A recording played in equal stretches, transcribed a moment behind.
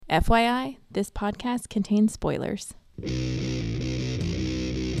FYI, this podcast contains spoilers.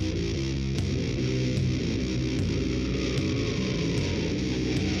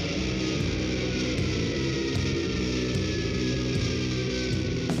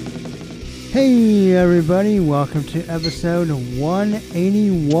 Hey everybody, welcome to episode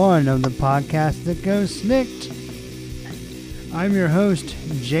 181 of the podcast that goes snicked. I'm your host,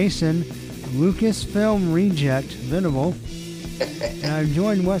 Jason, Lucasfilm Reject Venable, and I'm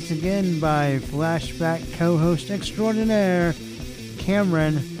joined once again by flashback co-host extraordinaire,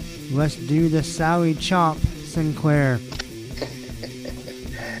 Cameron, let's do the Sally Chomp Sinclair.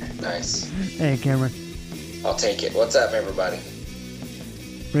 Nice. Hey Cameron. I'll take it. What's up, everybody?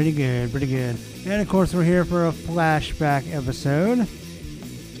 Pretty good, pretty good. And of course we're here for a flashback episode.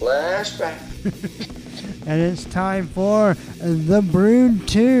 Flashback. And it's time for The Brood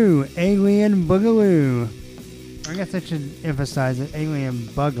 2, Alien Bugaloo. I guess I should emphasize it, Alien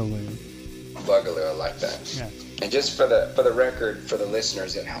Bugaloo. Bugaloo, I like that. Yeah. And just for the record, for the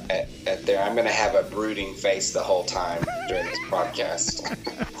listeners at there, I'm going to have a brooding face the whole time during this podcast.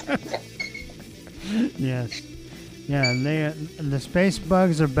 Yes. Yeah, the space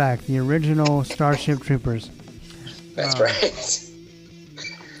bugs are back, the original Starship Troopers. That's right.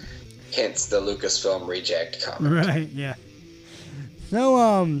 Hence the Lucasfilm Reject comment. Right, yeah.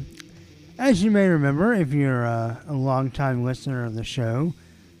 So, as you may remember, if you're a long-time listener of the show,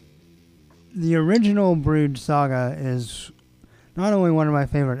 the original Brood saga is not only one of my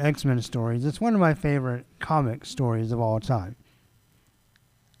favorite X-Men stories, it's one of my favorite comic stories of all time.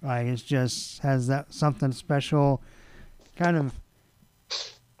 Like, it just has that something special, kind of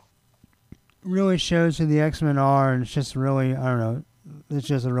really shows who the X-Men are, and it's just really, I don't know, it's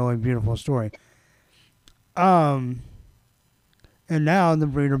just a really beautiful story. And now the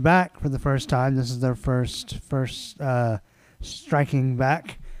Brood are back for the first time. This is their first striking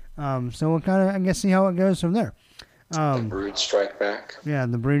back. So we'll kind of, I guess, see how it goes from there. The Brood strike back. Yeah,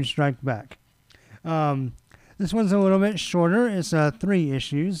 the Brood strike back. This one's a little bit shorter. It's 3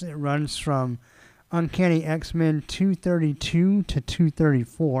 issues. It runs from Uncanny X-Men 232 to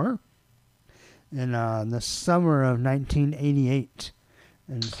 234 in the summer of 1988.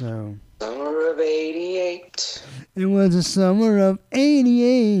 And so... Summer of 88. It was the summer of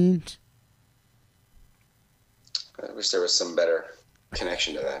 88. I wish there was some better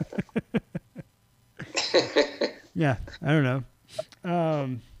connection to that. Yeah, I don't know.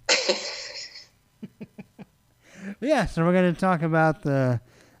 Yeah, so we're going to talk about the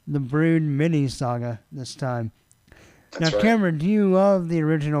Brood mini saga this time. That's now, right. Cameron, do you love the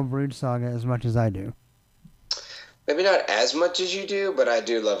original Brood saga as much as I do? Maybe not as much as you do, but I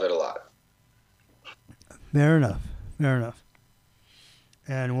do love it a lot. Fair enough. Fair enough.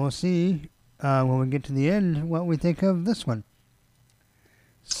 And we'll see when we get to the end what we think of this one.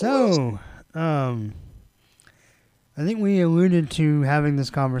 So, I think we alluded to having this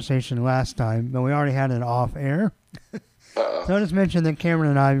conversation last time, but we already had it off air. Uh-oh. So I just mentioned that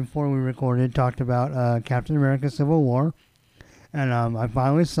Cameron and I, before we recorded, talked about Captain America Civil War. And I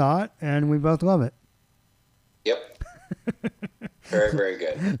finally saw it, and we both love it. Yep. Very, very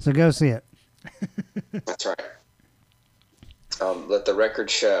good. So go see it. That's right. Let the record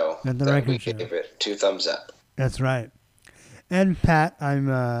show that we gave it 2 thumbs up. That's right. And Pat,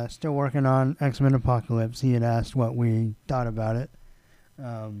 I'm still working on X-Men Apocalypse. He had asked what we thought about it.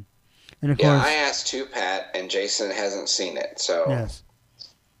 And of course, I asked too, Pat, and Jason hasn't seen it. So yes.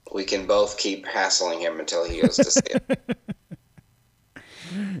 We can both keep hassling him until he goes to see it.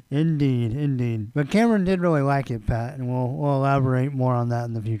 Indeed, indeed. But Cameron did really like it, Pat, and we'll elaborate more on that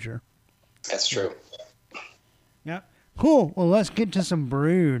in the future. That's true. Yep. Cool. Well, let's get to some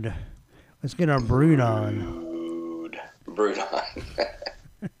Brood. Let's get our Brood on. Brood on.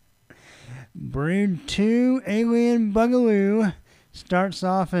 Brood 2, Alien Bugaloo, starts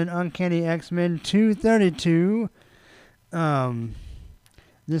off in Uncanny X-Men 232.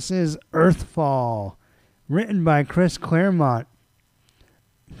 This is Earthfall, written by Chris Claremont.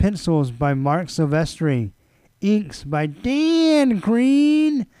 Pencils by Mark Silvestri. Inks by Dan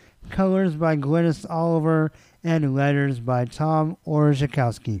Green. Colors by Glynis Oliver. And letters by Tom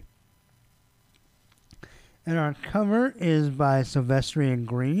Orzechowski. And our cover is by Silvestri and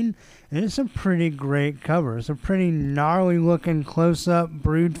Green. And it's a pretty great cover. It's a pretty gnarly looking close-up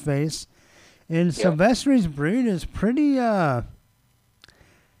Brood face. And Silvestri's Brood is pretty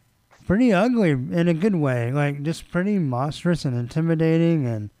ugly in a good way. Like, just pretty monstrous and intimidating.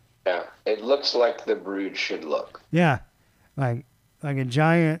 And yeah, it looks like the Brood should look. Yeah, like a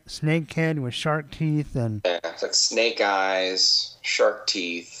giant snake head with shark teeth. And yeah, it's like snake eyes, shark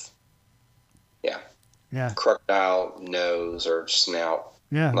teeth. Yeah. Yeah. Crocodile nose or snout.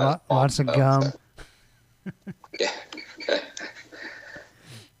 Yeah, lots of gum. Yeah.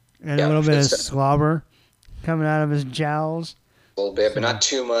 And a little bit of slobber coming out of his jowls. A little bit, but not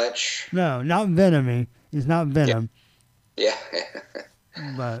too much. No, not venomy. He's not venom. Yeah.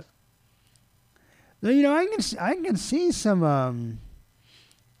 But I can see some.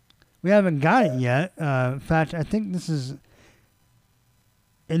 We haven't got it yet. In fact, I think this is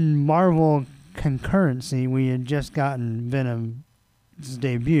in Marvel concurrency. We had just gotten Venom's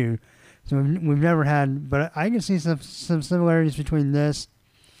debut, so we've never had. But I can see some similarities between this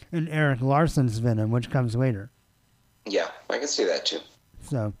and Eric Larson's Venom, which comes later. Yeah, I can see that too.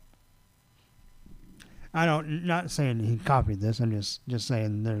 So not saying he copied this. I'm just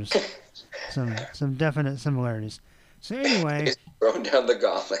saying there's some definite similarities. So anyway, he's throwing down the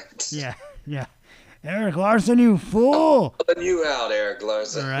gauntlet. Yeah. Eric Larson, you fool! I'm pulling you out, Eric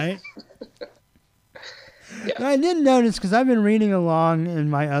Larson. All right. Yeah. I did notice, because I've been reading along in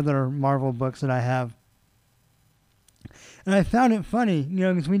my other Marvel books that I have, and I found it funny,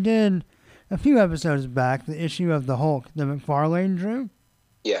 because we did a few episodes back the issue of the Hulk that McFarlane drew.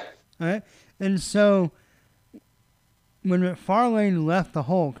 Yeah. All right. And so when McFarlane left the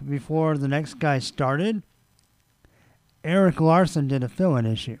Hulk before the next guy started, Eric Larson did a fill-in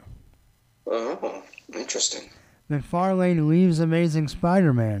issue. Oh, interesting. McFarlane leaves Amazing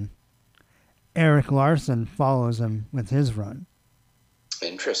Spider-Man. Eric Larson follows him with his run.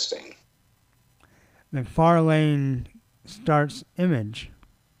 Interesting. McFarlane starts Image.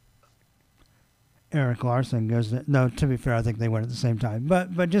 Eric Larson goes to be fair, I think they went at the same time.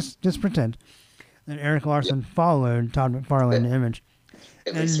 But just pretend that Eric Larson followed Todd McFarlane to Image.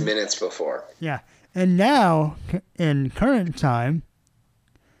 At least minutes before. Yeah. And now, in current time,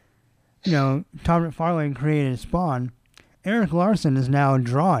 Todd McFarlane created Spawn. Eric Larson is now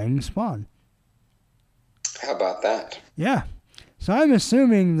drawing Spawn. How about that? Yeah. So I'm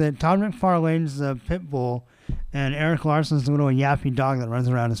assuming that Todd McFarlane's the pit bull and Eric Larson's the little yappy dog that runs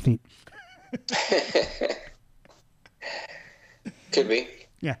around his feet. Could be.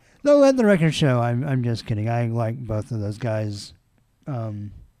 Yeah. Though let the record show, I'm just kidding. I like both of those guys, at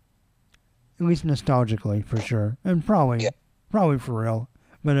least nostalgically for sure, and probably for real.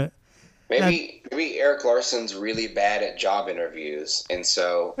 But maybe Eric Larson's really bad at job interviews, and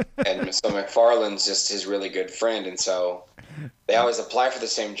so McFarlane's just his really good friend, and so they always apply for the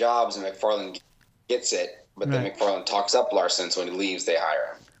same jobs, and McFarlane gets it, but then McFarlane talks up Larson, so when he leaves, they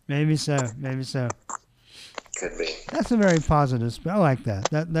hire him. Maybe so. Could be. That's a very positive. I like that.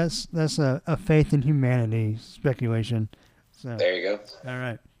 That's a faith in humanity speculation. So there you go. All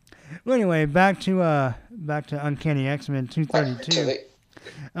right. Well, anyway, back to Uncanny X-Men 232.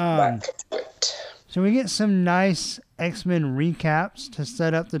 Back to it. So we get some nice X-Men recaps to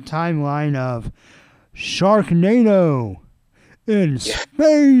set up the timeline of Sharknado in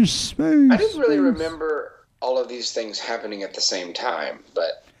space. I didn't really remember all of these things happening at the same time,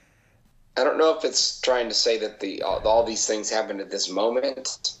 but I don't know if it's trying to say that all these things happened at this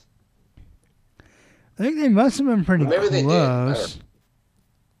moment. I think they must have been pretty close. They did.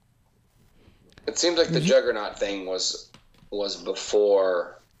 It seems like the Juggernaut thing was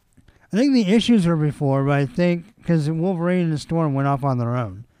before. I think the issues were before, but I think because Wolverine and the Storm went off on their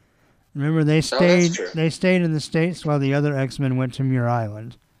own. Remember, they stayed in the States while the other X-Men went to Muir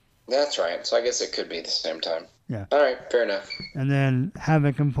Island. That's right. So I guess it could be the same time. Yeah. All right. Fair enough. And then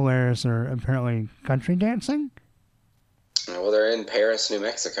Havoc and Polaris are apparently country dancing? Well, they're in Paris, New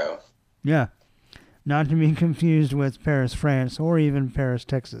Mexico. Yeah. Not to be confused with Paris, France, or even Paris,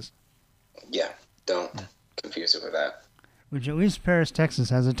 Texas. Yeah. Don't confuse it with that. Which at least Paris, Texas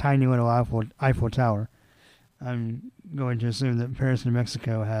has a tiny little Eiffel Tower. I'm going to assume that Paris, New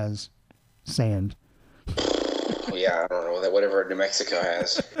Mexico has sand. Yeah, I don't know. Whatever New Mexico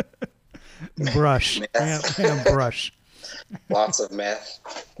has. Brush. Yeah, brush. Lots of meth.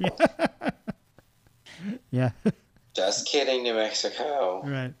 Yeah. Just kidding, New Mexico.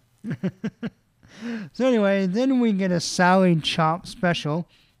 Right. So anyway, then we get a Sally Chomp special.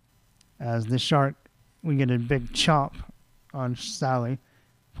 As the shark, we get a big chomp on Sally.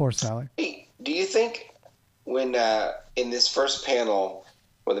 Poor Sally. Hey, do you think when in this first panel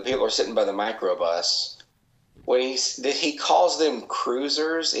where the people are sitting by the microbus, when he calls them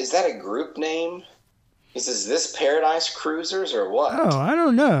cruisers, is that a group name? Is this Paradise Cruisers or what? Oh, I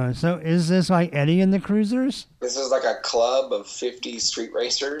don't know. So is this like Eddie and the Cruisers? This is like a club of 50 street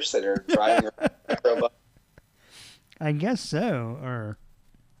racers that are driving a microbus? I guess so. Or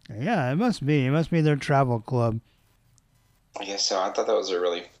yeah, it must be. It must be their travel club. I guess so. I thought that was a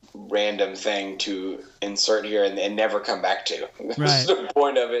really random thing to insert here and never come back to. What's the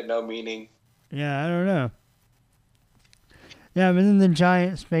point of it? No meaning. Yeah, I don't know. Yeah, but then the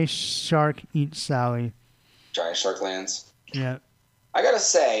giant space shark eats Sally. Giant shark lands. Yeah. I gotta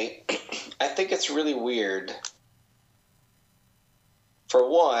say, I think it's really weird. For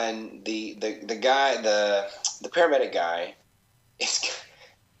one, the guy, the paramedic guy, is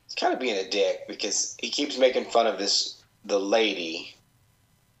kind of being a dick because he keeps making fun of the lady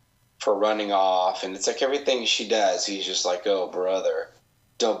for running off, and it's like everything she does, he's just like, "Oh, brother,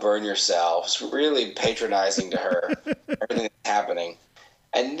 don't burn yourself." It's really patronizing to her, everything that's happening.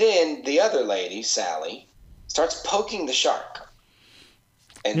 And then the other lady, Sally, starts poking the shark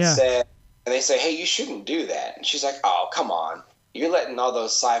and they say, "Hey, you shouldn't do that." And she's like, "Oh, come on. You're letting all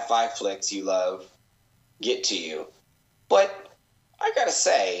those sci-fi flicks you love get to you." But I gotta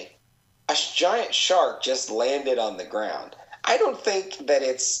say, a giant shark just landed on the ground. I don't think that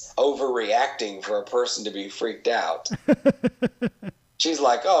it's overreacting for a person to be freaked out. She's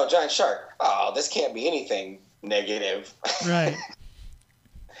like, "Oh, giant shark. Oh, this can't be anything negative." Right.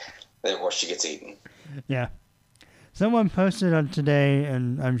 Then, of course, she gets eaten. Yeah. Someone posted on today,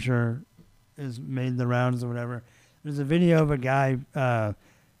 and I'm sure has made the rounds or whatever. There's a video of a guy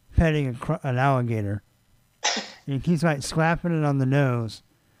petting an alligator. And he keeps like slapping it on the nose.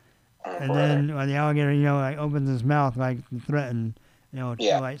 And then when the alligator, like opens his mouth like to threaten,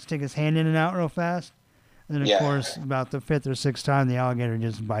 like stick his hand in and out real fast. And then of course, about the fifth or sixth time, the alligator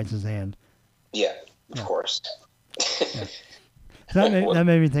just bites his hand. Yeah, of course. Yeah. So that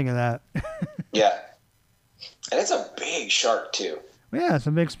made me think of that. Yeah. And it's a big shark too. Yeah, it's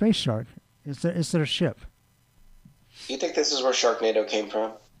a big space shark. It's their ship. You think this is where Sharknado came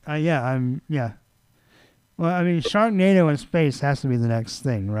from? Yeah. Well, I mean, Sharknado in space has to be the next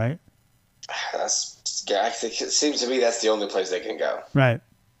thing, right? I think it seems to me that's the only place they can go. Right.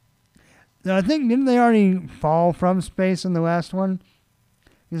 Now, I think, didn't they already fall from space in the last one?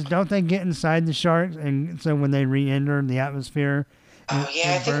 Because don't they get inside the sharks, and so when they re-enter the atmosphere, I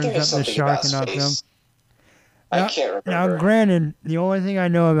think there is something about space. I can't remember. Now, granted, the only thing I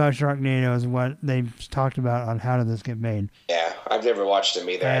know about Sharknado is what they've talked about on how did this get made. Yeah, I've never watched them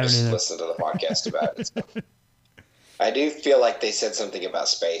either. I just listened to the podcast about it. So. I do feel like they said something about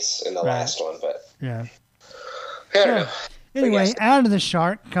space in the last one, but yeah, I don't know. Anyway, out of the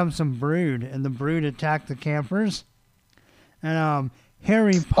shark comes some brood, and the brood attack the campers. And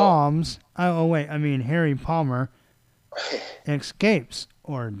Harry Palmer escapes,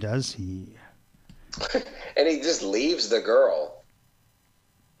 or does he? And he just leaves the girl.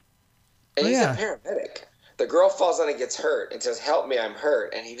 And he's a paramedic. The girl falls on and gets hurt and says, "Help me, I'm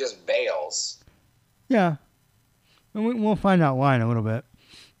hurt." And he just bails. Yeah. We'll find out why in a little bit.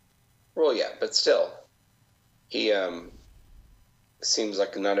 Well, yeah, but still. He seems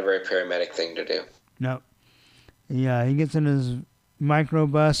like not a very paramedic thing to do. No. Yeah, he gets in his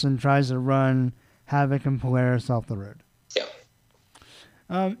microbus and tries to run Havoc and Polaris off the road.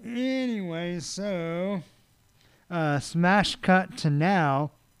 Yeah. Anyway, so smash cut to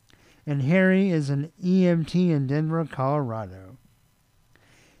now, and Harry is an EMT in Denver, Colorado.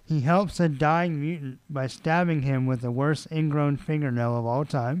 He helps a dying mutant by stabbing him with the worst ingrown fingernail of all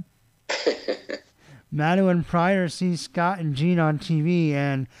time. Madeline Pryor sees Scott and Jean on TV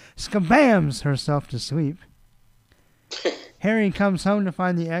and skabams herself to sleep. Harry comes home to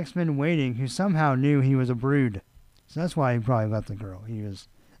find the X-Men waiting, who somehow knew he was a brood. So that's why he probably left the girl. He was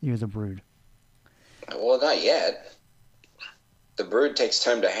a brood. Well, not yet. The brood takes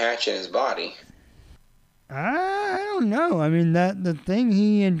time to hatch in his body. I don't know. I mean, the thing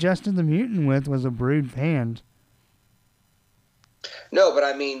he ingested the mutant with was a brood hand. No, but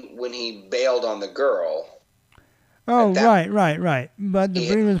I mean, when he bailed on the girl. Oh, right. But the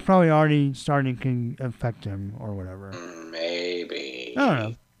brood was probably already starting to affect him or whatever. Maybe. I don't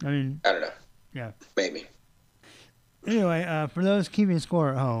know. I don't know. Yeah. Maybe. Anyway, for those keeping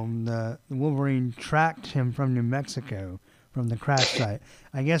score at home, the Wolverine tracked him from New Mexico, from the crash site.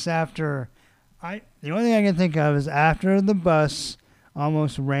 I guess after... the only thing I can think of is after the bus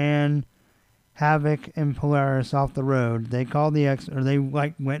almost ran Havoc and Polaris off the road, they called they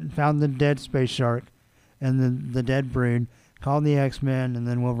went and found the dead space shark and the dead brood, called the X-Men, and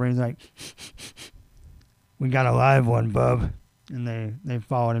then Wolverine's like, "We got a live one, bub," and they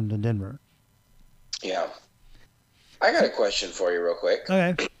followed him to Denver. Yeah. I got a question for you real quick.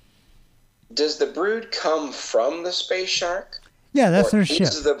 Okay. Does the brood come from the space shark? Yeah, that's their ship.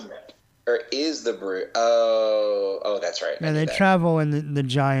 Is the brood... Oh, that's right. Yeah, they travel in the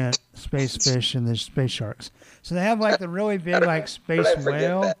giant space fish and the space sharks. So they have like the really big like space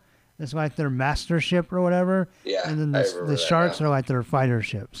whale. It's like their master ship or whatever. Yeah, and then the sharks are like their fighter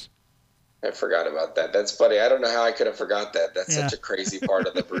ships. I forgot about that. That's funny. I don't know how I could have forgot that. That's such a crazy part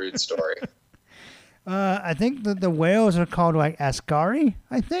of the brood story. I think that the whales are called like Ascari,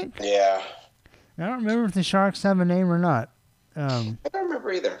 I think. Yeah. I don't remember if the sharks have a name or not. I don't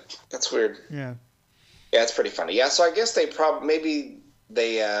remember either. That's weird. Yeah. Yeah, it's pretty funny. Yeah, so I guess maybe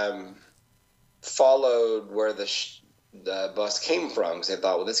they followed where the bus came from because they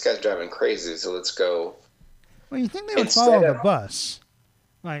thought, well, this guy's driving crazy, so let's go. Well, you think they would follow the bus?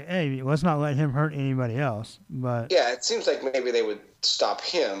 Like, hey, let's not let him hurt anybody else. But yeah, it seems like maybe they would stop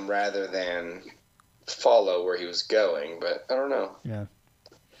him rather than follow where he was going. But I don't know. Yeah.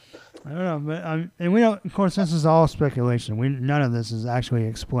 I don't know, but and we don't. Of course, this is all speculation. None of this is actually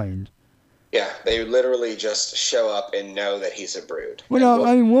explained. Yeah, they literally just show up and know that he's a brood. Well, no,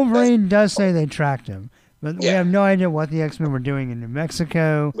 I mean Wolverine does say they tracked him, but we have no idea what the X-Men were doing in New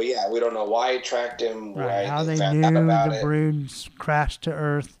Mexico. But yeah, we don't know why he tracked him. Right, how they knew the broods crashed to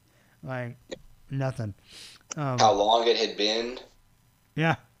Earth, like nothing. How long it had been.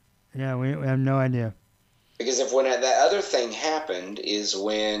 Yeah, we have no idea. Because when that other thing happened is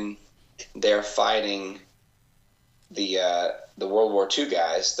when they're fighting the World War II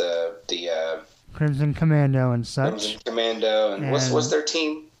guys, the Crimson Commando and such. Crimson Commando and what's their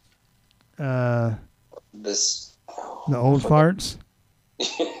team? The old farts.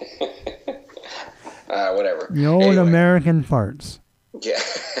 Whatever. The old American farts. Yeah,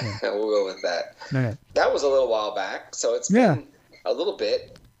 we'll go with that. Okay. That was a little while back, so it's been a little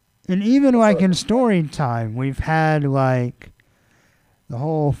bit. And even like in story time, we've had like the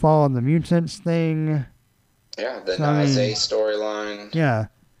whole Fall of the Mutants thing. Yeah, the Naze storyline. Yeah.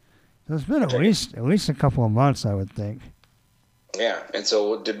 So it's been at least a couple of months, I would think. Yeah, and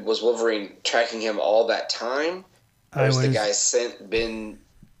so was Wolverine tracking him all that time? Or has the guy been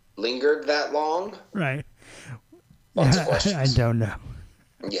lingered that long? Right. Lots of questions. I don't know.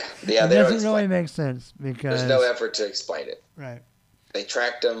 Yeah. It doesn't really make sense because there's no effort to explain it. Right. They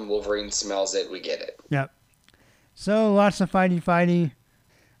tracked him. Wolverine smells it. We get it. Yep. So lots of fighty.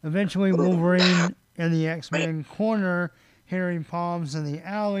 Eventually, Wolverine and the X-Men corner Harry Palms in the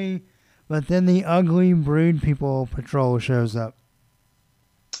alley, but then the ugly Brood People patrol shows up.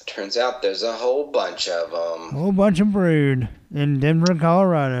 Turns out there's a whole bunch of them. A whole bunch of Brood in Denver,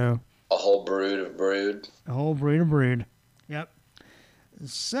 Colorado. A whole brood of Brood. A whole breed of Brood. Yep.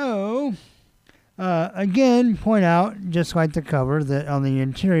 So, again, point out, just like the cover, that on the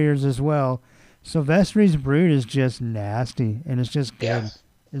interiors as well, Silvestri's Brood is just nasty, and it's just good. Yeah.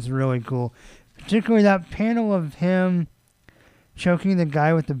 It's really cool. Particularly that panel of him choking the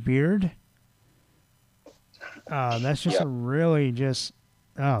guy with the beard. That's just oh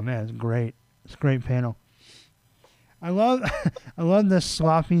man, it's great. It's a great panel. I love the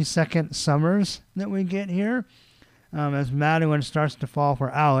sloppy second summers that we get here. As Madeline starts to fall for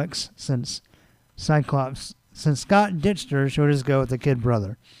Alex since Scott ditched her, she'll just go with the kid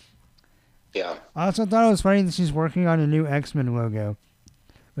brother. Yeah. I also thought it was funny that she's working on a new X-Men logo.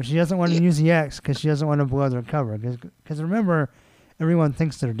 But she doesn't want to use the X because she doesn't want to blow their cover. Because remember, everyone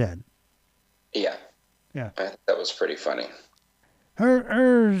thinks they're dead. Yeah. Yeah. That was pretty funny.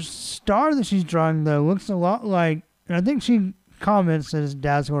 Her star that she's drawing, though, looks a lot like... And I think she comments that it's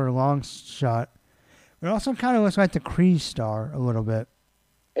Dazzler long shot. But it also kind of looks like the Kree star a little bit.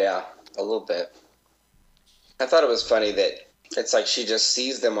 Yeah, a little bit. I thought it was funny that it's like she just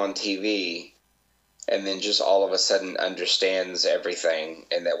sees them on TV... and then just all of a sudden understands everything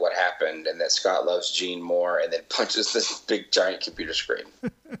and that what happened and that Scott loves Jean more and then punches this big giant computer screen.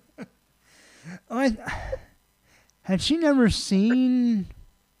 Had she never seen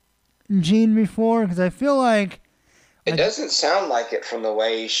Jean before? Because I feel like... It doesn't sound like it from the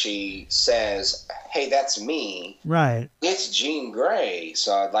way she says, hey, that's me. Right. It's Jean Grey.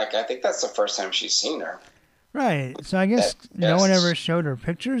 So I think that's the first time she's seen her. Right, so I guess no one ever showed her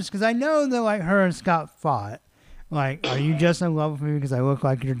pictures, because I know that, like, her and Scott fought. Like, are you just in love with me because I look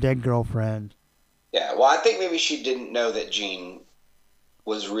like your dead girlfriend? Yeah, well, I think maybe she didn't know that Jean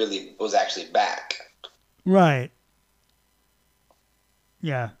was actually back. Right.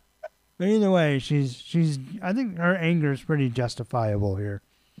 Yeah. But either way, she's. I think her anger is pretty justifiable here.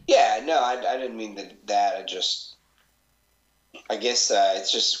 Yeah, no, I didn't mean that. I guess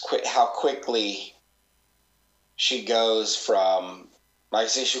it's just how quickly... she goes from, like I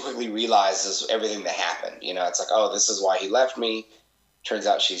say, she quickly realizes everything that happened. You know, it's like, oh, this is why he left me. Turns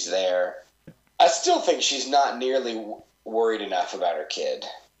out she's there. I still think she's not nearly worried enough about her kid.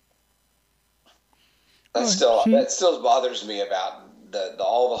 That still bothers me about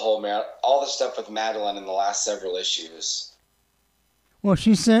all the stuff with Madeline in the last several issues. Well,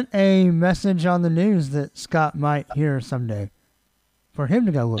 she sent a message on the news that Scott might hear someday for him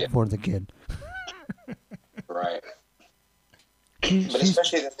to go look for the kid. Right. But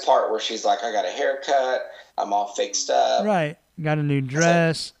especially this part where she's like, I got a haircut, I'm all fixed up. Right. Got a new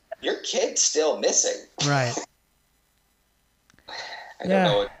dress. Like, your kid's still missing. Right. I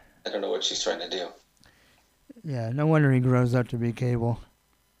don't know what she's trying to do. Yeah, no wonder he grows up to be Cable.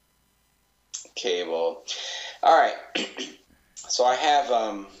 Cable. All right. So I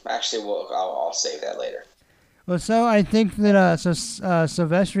have actually I'll save that later. Well, so I think that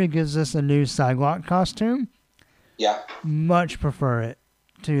Silvestri gives us a new Psylocke costume. Yeah. Much prefer it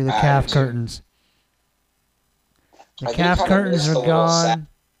to the calf curtains. The calf curtains are gone.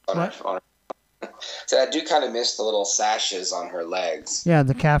 So I do kind of miss the little sashes on her legs. Yeah,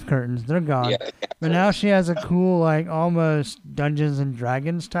 the calf curtains, they're gone. Yeah, but now she has a cool, like, almost Dungeons and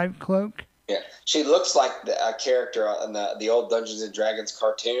Dragons type cloak. Yeah, she looks like a character in the old Dungeons and Dragons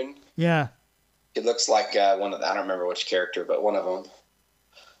cartoon. Yeah. It looks like one of the, I don't remember which character, but one of them.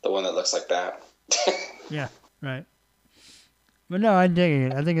 The one that looks like that. Yeah, right. But no, I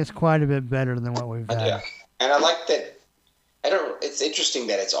dig it. I think it's quite a bit better than what we've had. Yeah. And I like that. It's interesting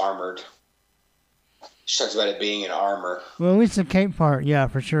that it's armored. She talks about it being in armor. Well, at least the cape part, yeah,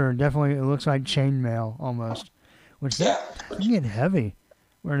 for sure. Definitely, it looks like chainmail almost. Which can get heavy.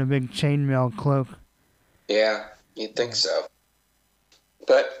 Wearing a big chainmail cloak. Yeah, you'd think so.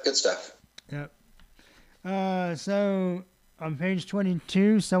 But good stuff. Yep. So on page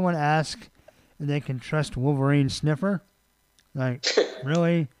 22, someone asked if they can trust Wolverine Sniffer. Like,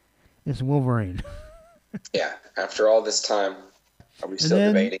 really? It's Wolverine. Yeah. After all this time, are we still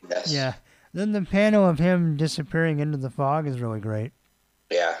debating this? Yeah. Then the panel of him disappearing into the fog is really great.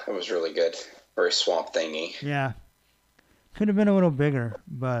 Yeah, it was really good. Very Swamp Thingy. Yeah. Could have been a little bigger,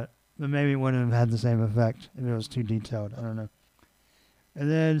 but maybe it wouldn't have had the same effect if it was too detailed. I don't know. And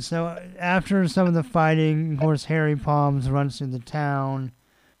then, so after some of the fighting, of course, Harry Palms runs through the town.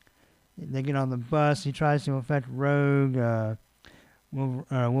 They get on the bus. He tries to affect Rogue.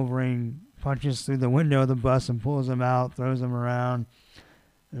 Wolverine punches through the window of the bus and pulls him out, throws him around.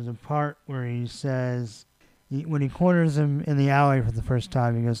 There's a part where he says, when he corners him in the alley for the first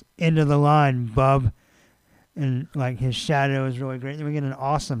time, he goes, "End of the line, bub." And, like, his shadow is really great. Then we get an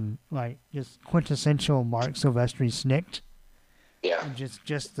awesome, like, just quintessential Mark Silvestri snicked. Yeah. And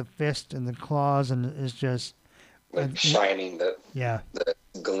just the fist and the claws, and it's just... Like shining the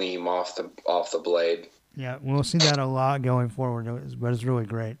gleam off the blade. Yeah, we'll see that a lot going forward, but it's really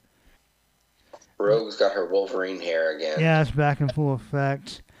great. Rogue's got her Wolverine hair again. Yeah, it's back in full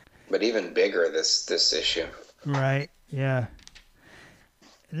effect. But even bigger this issue. Right, yeah.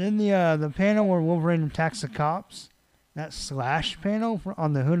 And then the panel where Wolverine attacks the cops, that slash panel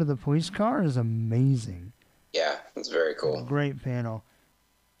on the hood of the police car is amazing. Yeah, it's very cool. Great panel.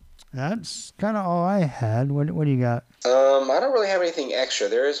 That's kind of all I had. What do you got? I don't really have anything extra.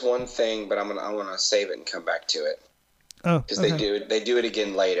 There is one thing, but I want to save it and come back to it. Oh, because they do it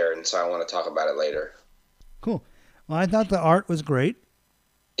again later, and so I want to talk about it later. Cool. Well, I thought the art was great.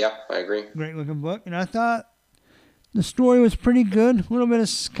 Yeah, I agree. Great looking book, and I thought the story was pretty good. A little bit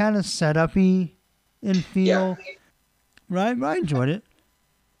of kind of setup-y in feel. Yeah. Right, but I enjoyed it.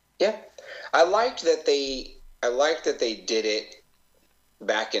 Yeah, I liked that they did it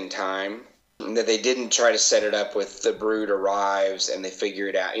back in time, that they didn't try to set it up with the Brood arrives and they figure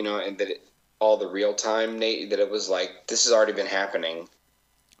it out, and that all the real time, that it was like, this has already been happening.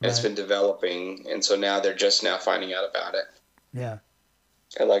 Right. It's been developing, and so now they're just now finding out about it. Yeah.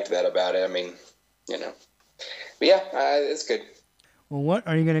 I liked that about it. I mean, But yeah, it's good. Well, what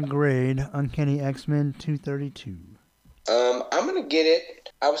are you going to grade Uncanny X-Men 232? I'm going to get it.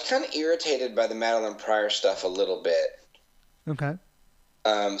 I was kind of irritated by the Madeline Pryor stuff a little bit. Okay.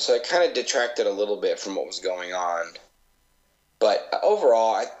 So it kind of detracted a little bit from what was going on. But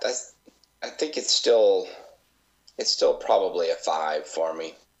overall, I think it's still probably a 5 for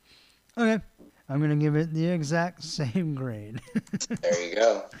me. Okay. I'm going to give it the exact same grade. There you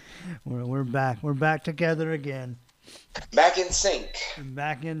go. We're back. We're back together again. Back in sync.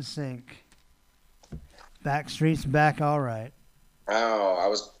 Back in sync. Backstreet's back all right. Oh, I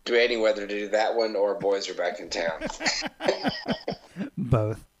was debating whether to do that one or Boys Are Back in Town.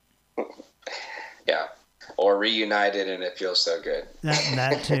 Both. Yeah. Or Reunited and It Feels So Good.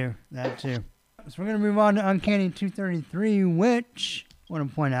 That too. That too. So we're going to move on to Uncanny 233, which, I want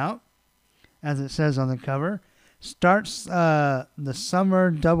to point out, as it says on the cover, starts the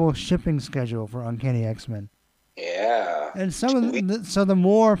summer double shipping schedule for Uncanny X-Men. Yeah. And some of the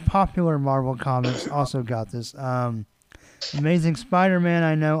more popular Marvel comics also got this. Amazing Spider-Man,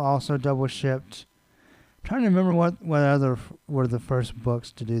 I know, also double shipped. I'm trying to remember what other were the first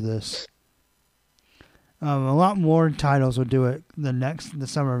books to do this. A lot more titles will do it the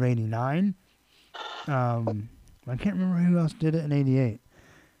summer of '89. I can't remember who else did it in 88.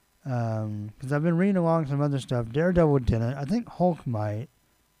 Because I've been reading along some other stuff. Daredevil didn't. I think Hulk might.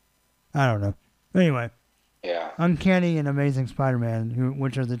 I don't know. Anyway. Yeah. Uncanny and Amazing Spider-Man,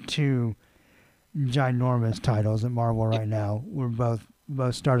 which are the two ginormous titles at Marvel right now, were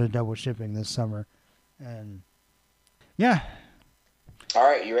both started double shipping this summer. And yeah. All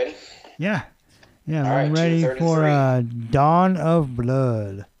right, you ready? Yeah. Yeah, All I'm right, ready for Dawn of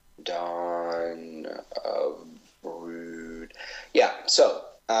Blood. Dawn of Brood. Yeah, so,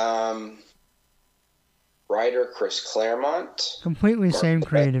 writer Chris Claremont. Completely same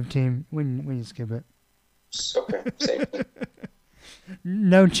creative team. We can skip it. Okay, same.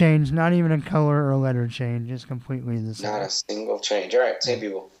 No change, not even a color or letter change, just completely the same. Not a single change. All right, same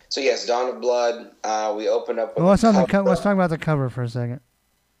people. So yes, Dawn of Blood. We open up with let's talk about the cover for a second.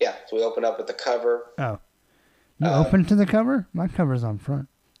 Yeah, so we open up with the cover. Oh. You open to the cover? My cover's on front.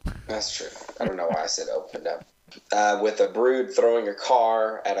 That's true. I don't know why I said opened up. With a Brood throwing a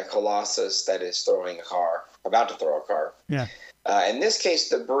car at a Colossus that is throwing a car, about to throw a car. Yeah. In this case,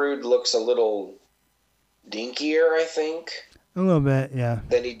 the Brood looks a little dinkier, I think. A little bit, yeah.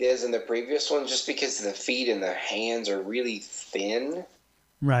 Than he does in the previous one, just because the feet and the hands are really thin.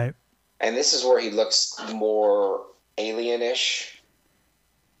 Right. And this is where he looks more alien-ish.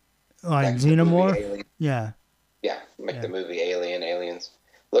 Like Xenomorph? Yeah. Yeah, the movie Aliens.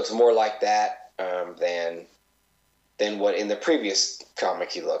 Looks more like that than what in the previous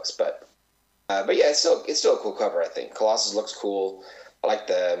comic he looks. But yeah, it's still a cool cover, I think. Colossus looks cool. I like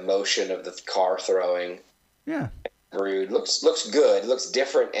the motion of the car throwing. Yeah. Brood looks good. Looks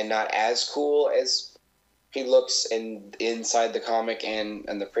different and not as cool as he looks inside the comic and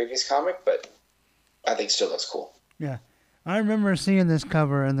the previous comic, but I think still looks cool. Yeah. I remember seeing this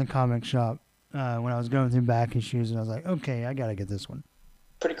cover in the comic shop when I was going through back issues, and I was like, okay, I got to get this one.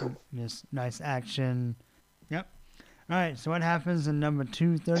 Pretty cool. Just nice action. Yep. All right, so what happens in number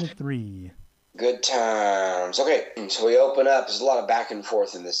 233? Good times. Okay, so we open up. There's a lot of back and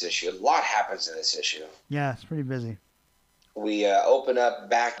forth in this issue. A lot happens in this issue. Yeah, it's pretty busy. We open up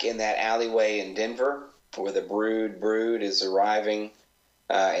back in that alleyway in Denver where the Brood is arriving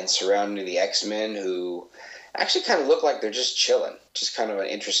and surrounding the X-Men, who actually kind of look like they're just chilling. Just kind of an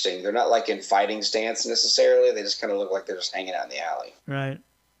interesting. They're not like in fighting stance necessarily. They just kind of look like they're just hanging out in the alley. Right.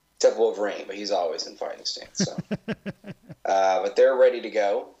 Except Wolverine, but he's always in fighting stance. So, but they're ready to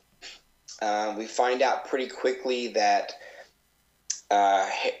go. We find out pretty quickly that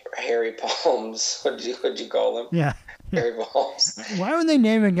Harry Palms. What'd you call him? Yeah. Harry Palms. Why would they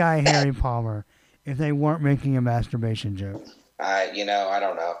name a guy Harry Palmer if they weren't making a masturbation joke? I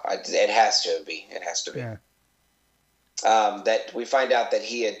don't know. It has to be. It has to be. Yeah. That we find out that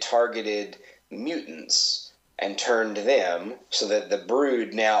he had targeted mutants and turned them so that the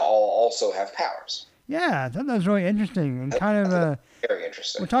Brood now all also have powers. Yeah, I thought that was really interesting and kind of very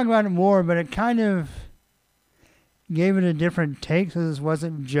interesting. We'll talk about it more, but it kind of gave it a different take, so this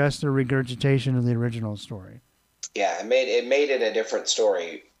wasn't just a regurgitation of the original story. Yeah, it made it a different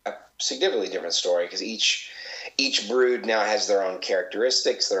story, a significantly different story, because each Brood now has their own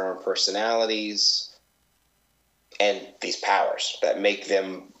characteristics, their own personalities, and these powers that make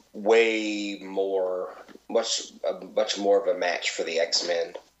them much more of a match for the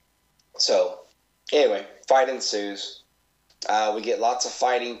X-Men. So, anyway, fight ensues. We get lots of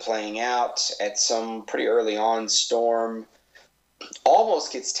fighting playing out at some pretty early on. Storm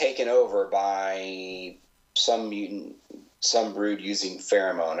almost gets taken over by some Brood using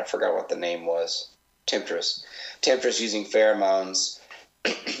pheromone. I forgot what the name was. Temptress using pheromones,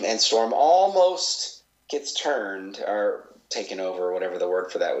 and Storm almost gets turned or taken over, or whatever the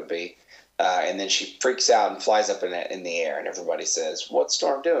word for that would be. And then she freaks out and flies up in the air, and everybody says, "What's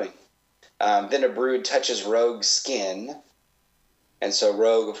Storm doing?" Then a Brood touches Rogue's skin, and so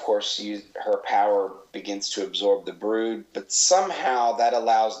Rogue, of course, her power begins to absorb the Brood, but somehow that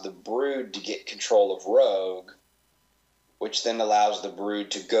allows the Brood to get control of Rogue, which then allows the Brood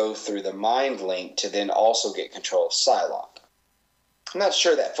to go through the mind link to then also get control of Psylocke. I'm not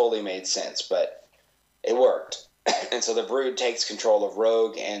sure that fully made sense, but it worked. And so the Brood takes control of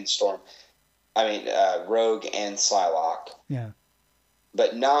Rogue and Rogue and Psylocke. Yeah.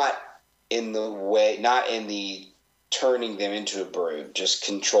 But not in the turning them into a Brood, just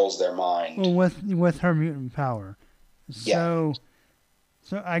controls their mind. Well, with her mutant power. So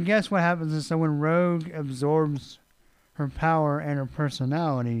I guess what happens is, so when Rogue absorbs her power and her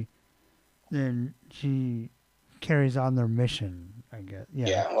personality, then she carries on their mission, I guess.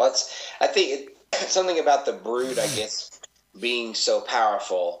 Yeah, well, I think something about the Brood, I guess, being so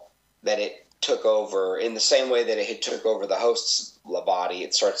powerful that it took over, in the same way that it had took over the host's body,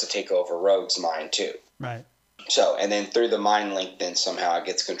 it starts to take over Rogue's mind too. Right. So, and then through the mind link, then somehow it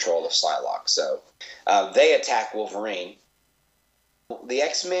gets control of Psylocke. So they attack Wolverine. The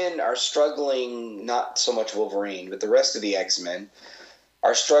X-Men are struggling, not so much Wolverine, but the rest of the X-Men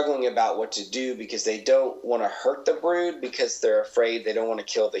are struggling about what to do because they don't want to hurt the Brood because they're afraid they don't want to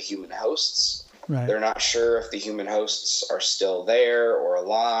kill the human hosts. Right. They're not sure if the human hosts are still there or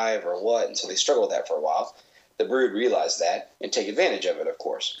alive or what, and so they struggle with that for a while. The Brood realize that and take advantage of it, of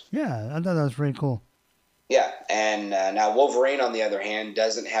course. Yeah, I thought that was pretty cool. Yeah, and now Wolverine, on the other hand,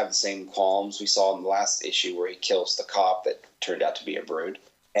 doesn't have the same qualms we saw in the last issue where he kills the cop that turned out to be a Brood.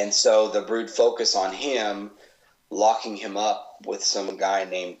 And so the Brood focus on him, locking him up with some guy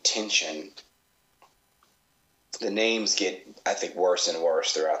named Tension. The names get, I think, worse and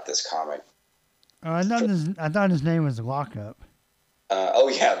worse throughout this comic. Oh, I thought his name was Lockup.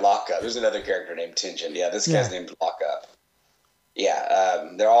 Lockup. There's another character named Tension. Yeah, this guy's named Lockup. Yeah,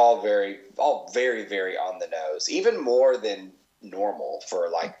 they're all very, very on the nose, even more than normal for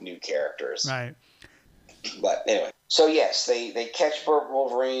like new characters. Right. But anyway, so yes, they catch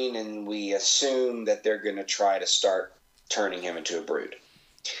Wolverine, and we assume that they're going to try to start turning him into a Brood.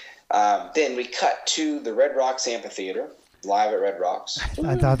 Then we cut to the Red Rocks Amphitheater, live at Red Rocks.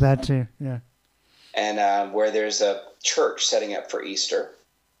 I thought that too. Yeah. And where there's a church setting up for Easter.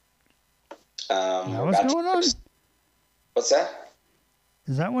 What's going on? What's that?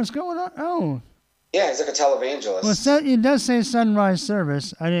 Is that what's going on? Oh. Yeah, he's like a televangelist. Well, it does say sunrise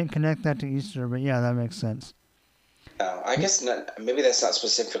service. I didn't connect that to Easter, but yeah, that makes sense. Oh, I guess not, maybe that's not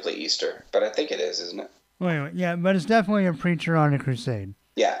specifically Easter, but I think it is, isn't it? Wait, yeah, but it's definitely a preacher on a crusade.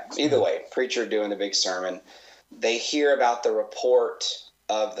 Yeah, either way, preacher doing a big sermon. They hear about the report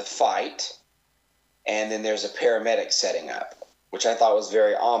of the fight, and then there's a paramedic setting up, which I thought was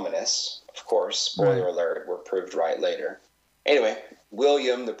very ominous. Of course, spoiler alert, we're proved right later. Anyway,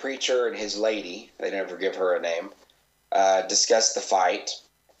 William, the preacher, and his lady, they never give her a name, discuss the fight,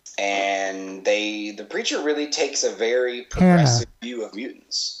 and the preacher really takes a very progressive view of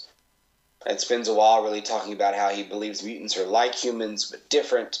mutants. And spends a while really talking about how he believes mutants are like humans but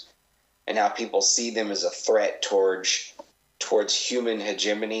different, and how people see them as a threat towards human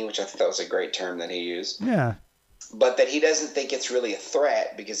hegemony, which I thought was a great term that he used. Yeah. But that he doesn't think it's really a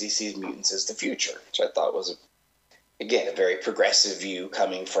threat because he sees mutants as the future, which I thought was, again, a very progressive view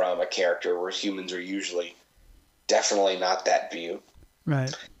coming from a character where humans are usually definitely not that view.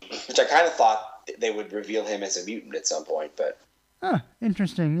 Right. Which I kind of thought they would reveal him as a mutant at some point, but...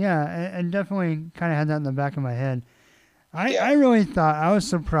 Interesting. Yeah, I definitely kind of had that in the back of my head. I really thought, I was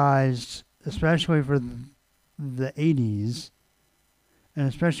surprised, especially for the 80s, and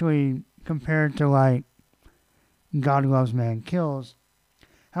especially compared to, like, God Loves, Man Kills,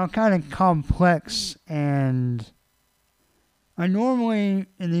 how kind of complex and... normally,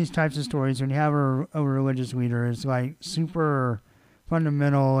 in these types of stories, when you have a religious leader, it's, like, super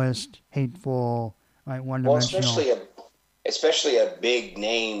fundamentalist, hateful, like, one-dimensional. Well, especially a big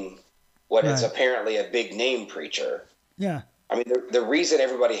name, is apparently a big name preacher. Yeah. I mean, the reason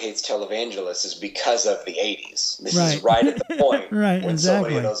everybody hates televangelists is because of the 80s. This is right at the point when so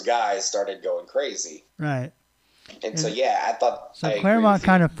many of those guys started going crazy. Right. And so, I thought... So Claremont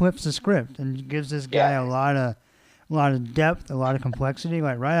kind of flips the script and gives this guy a lot of depth, a lot of complexity.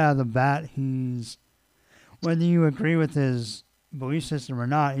 Like, right out of the bat, he's... Whether you agree with his belief system or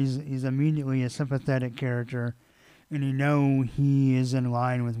not, he's immediately a sympathetic character. And you know he is in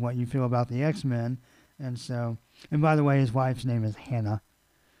line with what you feel about the X-Men. And so... And by the way, his wife's name is Hannah.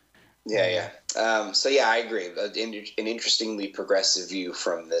 Yeah. I agree. An interestingly progressive view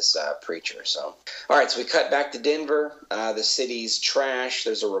from this preacher. So, all right. So we cut back to Denver. The city's trash.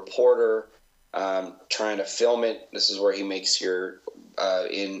 There's a reporter trying to film it. This is where he makes your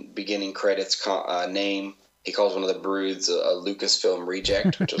in beginning credits name. He calls one of the Broods a Lucasfilm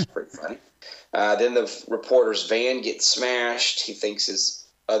reject, which was pretty funny. Then the reporter's van gets smashed. He thinks his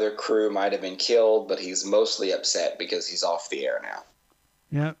other crew might have been killed, but he's mostly upset because he's off the air now.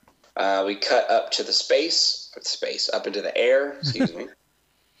 Yep. We cut up to up into the air, excuse me,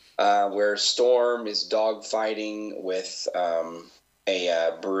 where Storm is dogfighting with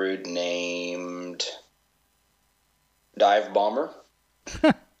a Brood named Dive Bomber.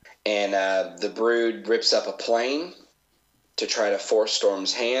 And the Brood rips up a plane to try to force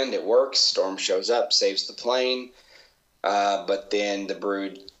Storm's hand. It works. Storm shows up, saves the plane. But then the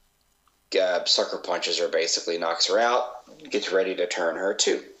Brood sucker punches her, basically knocks her out, gets ready to turn her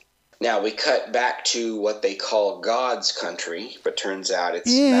too. Now we cut back to what they call God's country, but turns out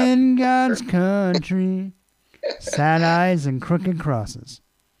it's in God's country. Sad eyes and crooked crosses.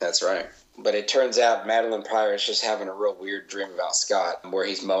 That's right. But it turns out Madeline Pryor is just having a real weird dream about Scott, where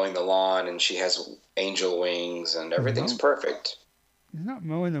he's mowing the lawn and she has angel wings and everything's perfect. He's not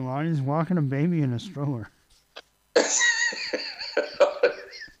mowing the lawn. He's walking a baby in a stroller.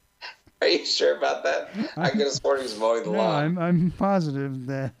 Are you sure about that? I could have sworn he was mowing the lawn. No, I'm positive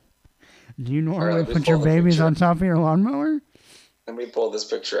that. Do you normally put your babies on top of your lawnmower? Let me pull this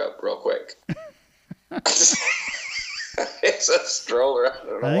picture up real quick. It's a stroller.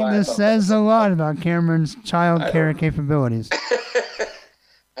 I think this says a lot about Cameron's child care capabilities.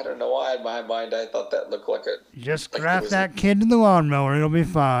 I don't know why in my mind I thought that looked like a... Just grab that kid to the lawnmower. It'll be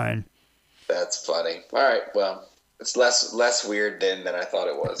fine. That's funny. All right, well, it's less weird than I thought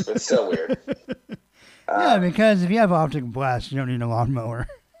it was, but it's still weird. Yeah, because if you have optic blast, you don't need a lawnmower.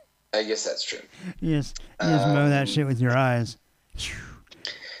 I guess that's true. You just mow that shit with your eyes.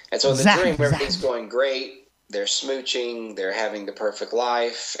 And so in the dream, everything's going great. They're smooching. They're having the perfect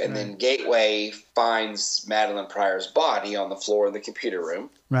life. And then Gateway finds Madeline Pryor's body on the floor in the computer room.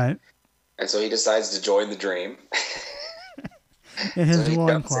 Right. And so he decides to join the dream. In his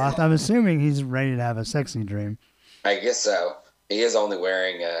loincloth. I'm assuming he's ready to have a sexy dream. I guess so. He is only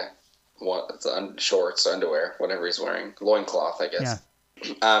wearing shorts, underwear, whatever he's wearing. Loincloth, I guess.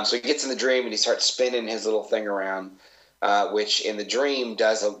 Yeah. So he gets in the dream and he starts spinning his little thing around. Which in the dream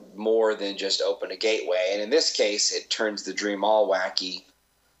does more than just open a gateway. And in this case, it turns the dream all wacky.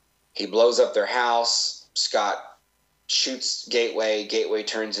 He blows up their house. Scott shoots Gateway. Gateway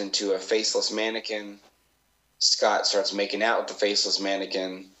turns into a faceless mannequin. Scott starts making out with the faceless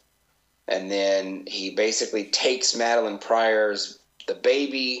mannequin. And then he basically takes Madeline Pryor's, the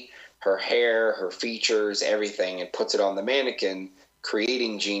baby, her hair, her features, everything, and puts it on the mannequin,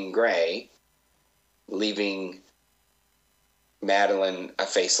 creating Jean Grey, leaving Madeline a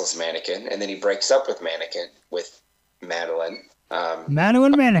faceless mannequin, and then he breaks up with Madeline.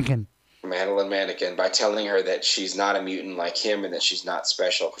 Madeline Mannequin by telling her that she's not a mutant like him and that she's not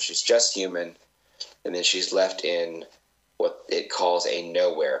special because she's just human, and then she's left in what it calls a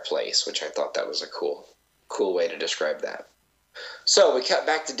nowhere place, which I thought that was a cool way to describe that. So we cut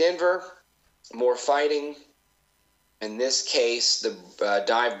back to Denver, more fighting. In this case, the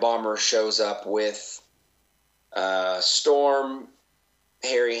dive bomber shows up with Storm.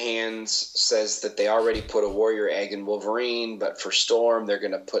 Hairy Hands says that they already put a warrior egg in Wolverine, but for Storm, they're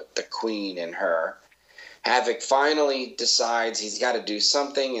going to put the queen in her. Havoc finally decides he's got to do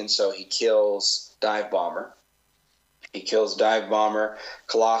something, and so he kills Dive Bomber.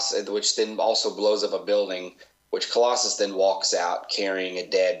 Colossus, which then also blows up a building, which Colossus then walks out carrying a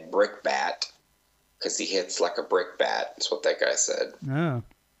dead brick bat, because he hits like a brick bat. That's what that guy said. Oh.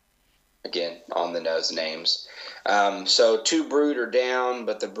 Again, on the nose names. So 2 Brood are down,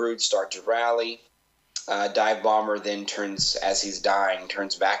 but the Brood start to rally. Dive Bomber then as he's dying,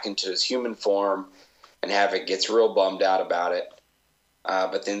 turns back into his human form, and Havoc gets real bummed out about it.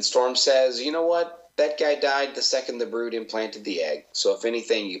 But then Storm says, you know what? That guy died the second the Brood implanted the egg. So if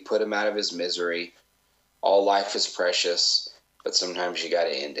anything, you put him out of his misery. All life is precious, but sometimes you got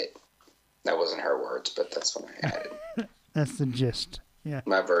to end it. That wasn't her words, but that's what I added. That's the gist. Yeah.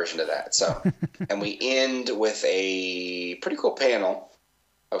 My version of that. So, and we end with a pretty cool panel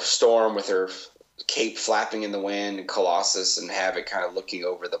of Storm with her cape flapping in the wind, and Colossus and Havoc kind of looking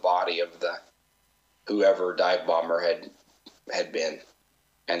over the body of the whoever Dive Bomber had been.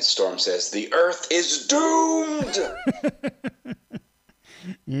 And Storm says, "The Earth is doomed."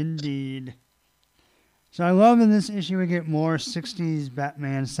 Indeed. So I love in this issue we get more 60s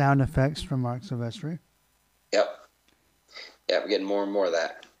Batman sound effects from Mark Silvestri. Yep. Yeah, we're getting more and more of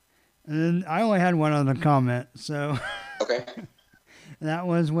that. And then I only had one other comment, so... Okay. That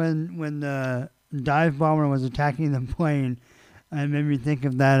was when the dive bomber was attacking the plane. It made me think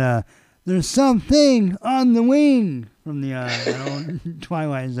of that, there's something on the wing from the old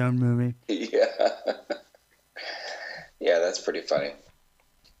Twilight Zone movie. Yeah. Yeah, that's pretty funny.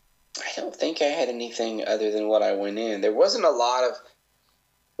 I don't think I had anything other than what I went in. There wasn't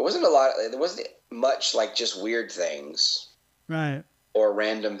much like just weird things. Right. Or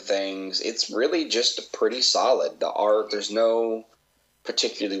random things. It's really just pretty solid. The art, there's no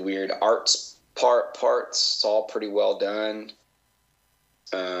particularly weird parts. It's all pretty well done.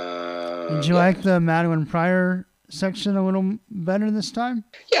 Did you like the Madeline Pryor section a little better this time?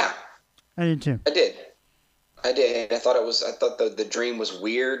 Yeah. I did too. I did. I thought the dream was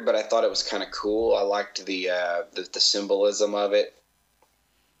weird, but I thought it was kind of cool. I liked the symbolism of it.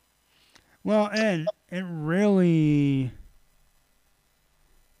 Well, and it really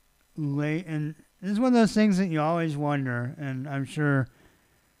and it's one of those things that you always wonder, and I'm sure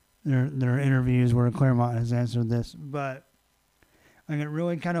there are interviews where Claremont has answered this, but Like it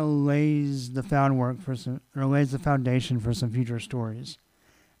really kind of lays the lays the foundation for some future stories.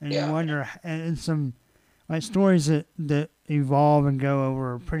 And you wonder, and some like stories that evolve and go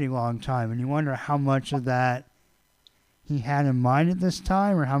over a pretty long time, and you wonder how much of that he had in mind at this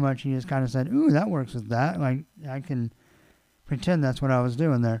time, or how much he just kind of said, "Ooh, that works with that." Like I can pretend that's what I was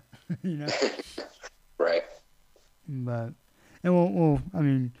doing there, you know. Right. But and I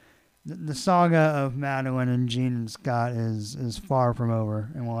mean, the saga of Madeline and Jean and Scott is far from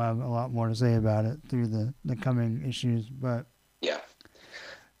over, and we'll have a lot more to say about it through the coming issues. But yeah.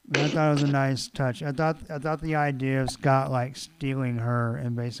 I thought it was a nice touch. I thought the idea of Scott like stealing her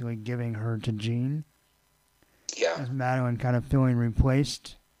and basically giving her to Jean, as Madeline kind of feeling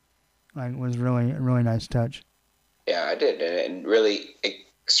replaced, like was really a really nice touch. Yeah, I did, and it really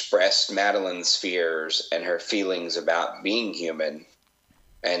expressed Madeline's fears and her feelings about being human,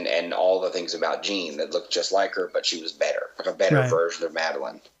 and all the things about Jean that looked just like her, but she was better, like a better version of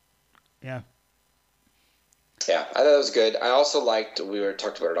Madeline. Yeah. Yeah, I thought it was good. I also liked, we were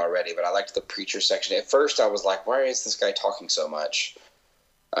talked about it already, but I liked the preacher section. At first I was like, why is this guy talking so much?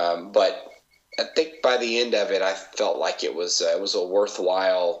 But I think by the end of it, I felt like it was a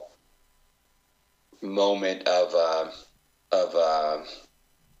worthwhile moment of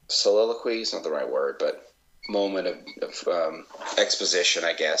soliloquy. It's not the right word, but moment of exposition,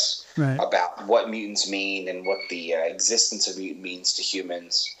 I guess, about what mutants mean and what the existence of mutant means to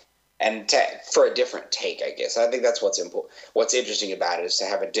humans. And for a different take, I guess. I think that's what's interesting about it, is to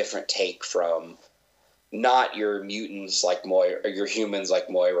have a different take from not your mutants like Moira, or your humans like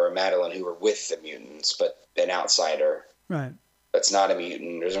Moira or Madeline who were with the mutants, but an outsider. Right. That's not a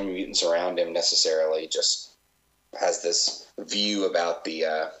mutant. There's no mutants around him necessarily. Just has this view about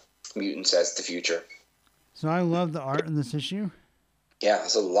the mutants as the future. So I love the art in this issue. Yeah,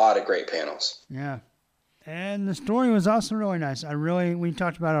 there's a lot of great panels. Yeah. And the story was also really nice. We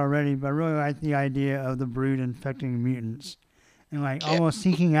talked about it already, but I really like the idea of the Brood infecting mutants. And like almost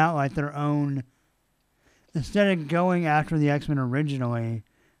seeking out like their own, instead of going after the X-Men originally,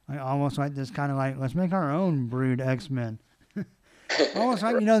 like almost like this kind of like, let's make our own Brood X-Men. Almost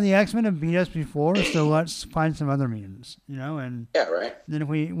like, the X-Men have beat us before, so let's find some other mutants, and then if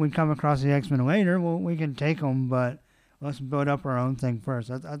we come across the X-Men later, well, we can take them, but let's build up our own thing first.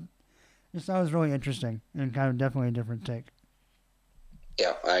 I just thought it was really interesting and kind of definitely a different take.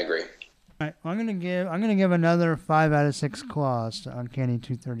 Yeah, I agree. All right, I'm gonna give another 5 out of 6 claws to Uncanny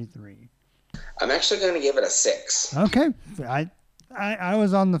 233. I'm actually gonna give it a 6. Okay, I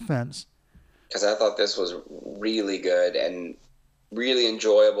was on the fence because I thought this was really good and really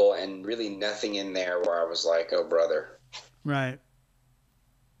enjoyable, and really nothing in there where I was like, oh brother. Right.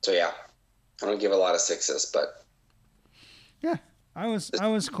 So yeah, I don't give a lot of 6s, but yeah. I was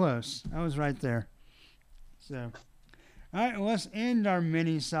close. I was right there. So, all right, let's end our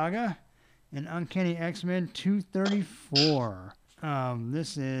mini saga in Uncanny X-Men 234.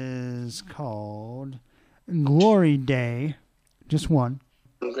 This is called Glory Day. Just one.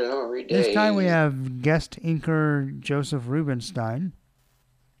 Glory Day. This time we have guest inker Joseph Rubinstein.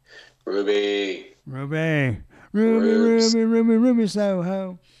 Ruby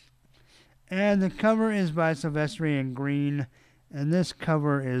Soho. And the cover is by Silvestrian Green. And this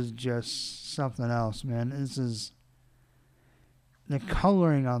cover is just something else, man. The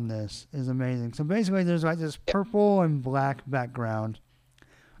coloring on this is amazing. So basically there's like this purple and black background.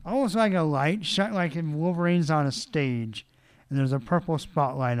 Almost like a light shot, like in Wolverine's on a stage. And there's a purple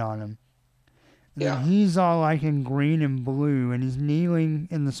spotlight on him. And then he's all like in green and blue. And he's kneeling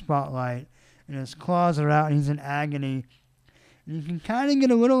in the spotlight. And his claws are out and he's in agony. And you can kind of get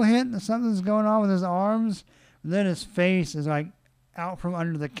a little hint that something's going on with his arms. And then his face is like out from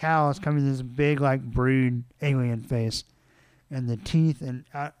under the cowl is coming this big like Brood alien face, and the teeth, and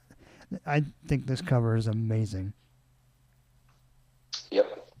I think this cover is amazing.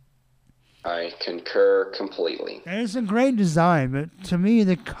 Yep, I concur completely. And it's a great design, but to me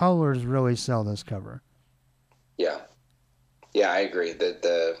the colors really sell this cover. Yeah, I agree.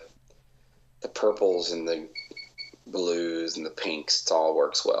 The purples and the blues and the pinks, it all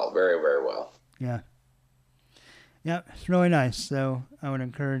works well, very very well. Yeah. Yep, it's really nice. So I would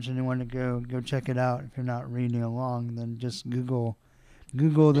encourage anyone to go check it out. If you're not reading along, then just Google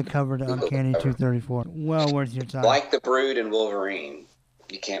the cover to Uncanny 234. Well worth your time. Like the Brood and Wolverine,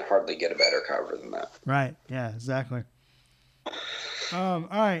 you can't hardly get a better cover than that. Right. Yeah. Exactly. All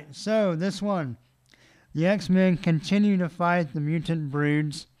right. So this one, the X-Men continue to fight the mutant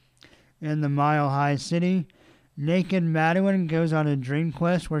broods in the Mile High City. Naked Madeline goes on a dream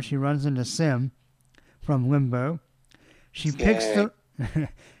quest where she runs into Sim from Limbo. She picks the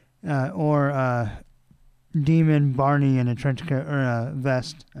demon Barney in a trench coat or a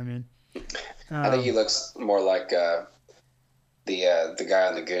vest. I mean, I think he looks more like the guy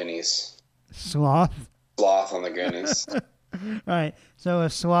on the Goonies. Sloth. Sloth on the Goonies. Right. So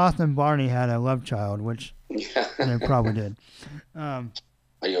if Sloth and Barney had a love child, which they probably did.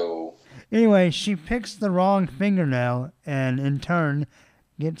 Yo. Anyway, she picks the wrong fingernail and in turn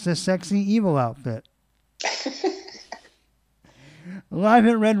gets a sexy evil outfit. Live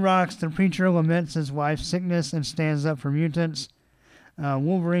at Red Rocks, the preacher laments his wife's sickness and stands up for mutants.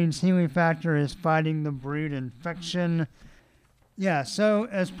 Wolverine's healing factor is fighting the brood infection. Yeah, so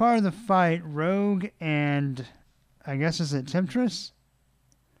as part of the fight, Rogue and I guess is it Temptress?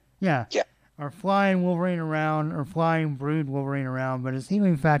 Yeah. Are flying Wolverine around, or flying brood Wolverine around, but his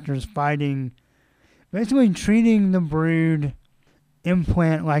healing factor is fighting, basically treating the brood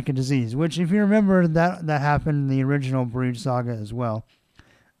implant like a disease, which if you remember that happened in the original brood saga as well.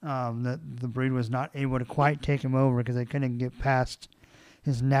 That the brood was not able to quite take him over because they couldn't get past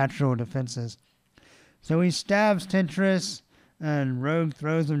his natural defenses. So he stabs Temptress, and Rogue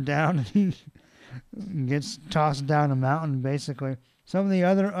throws him down, and he gets tossed down a mountain, basically. Some of the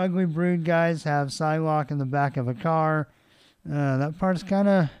other ugly brood guys have Psylocke in the back of a car. That part's kind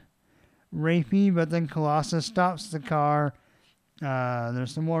of rapey, but then Colossus stops the car.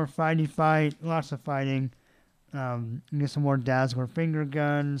 There's some more fight, lots of fighting. You get some more Dazzler finger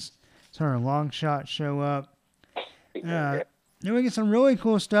guns. Some of long shots show up. Then we get some really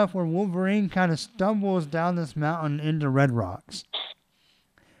cool stuff where Wolverine kind of stumbles down this mountain into Red Rocks.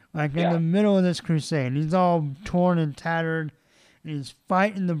 Like in the middle of this crusade. He's all torn and tattered. And he's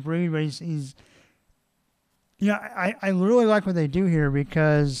fighting the brood, but he's I really like what they do here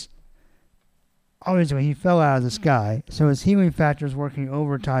because obviously he fell out of the sky, so his healing factor is working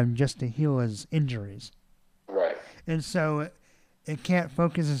overtime just to heal his injuries. Right. And so it can't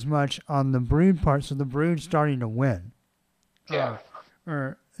focus as much on the brood part, so the brood's starting to win. Yeah.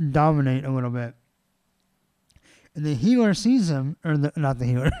 Or dominate a little bit. And the healer sees him, or not the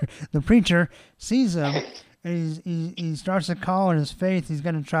healer, the preacher sees him, and he starts to call in his faith. He's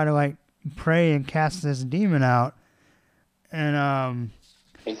going to try to like pray and cast this demon out. And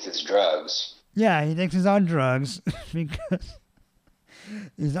thinks it's drugs. Yeah, he thinks he's on drugs because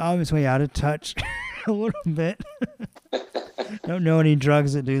he's obviously out of touch a little bit. Don't know any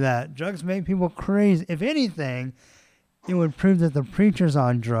drugs that do that. Drugs make people crazy. If anything, it would prove that the preacher's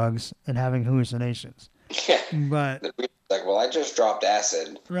on drugs and having hallucinations. Yeah. But the preacher's like, well, I just dropped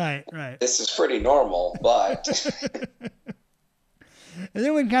acid. Right. This is pretty normal, but... And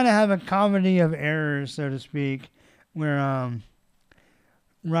then we kind of have a comedy of errors, so to speak, where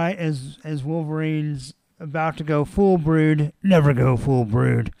right as Wolverine's about to go full brood, never go full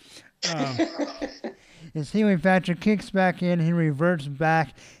brood. His healing factor kicks back in, he reverts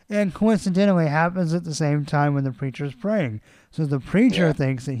back, and coincidentally happens at the same time when the preacher's praying. So the preacher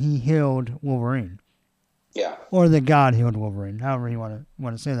thinks that he healed Wolverine. Yeah. Or that God healed Wolverine, however you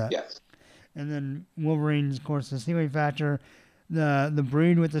want to say that. Yes. And then Wolverine's, of course, his healing factor, the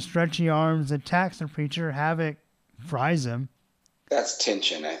brood with the stretchy arms attacks the preacher. Havoc fries him. That's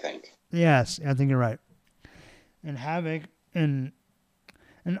tension, I think. Yes, I think you're right. And Havoc, in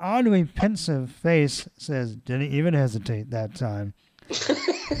an oddly pensive face, says, "Didn't even hesitate that time."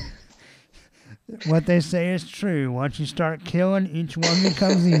 What they say is true. Once you start killing, each one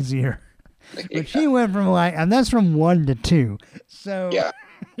becomes easier. But she went from and that's from 1 to 2. So yeah.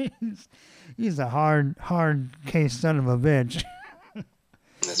 he's a hard case son of a bitch.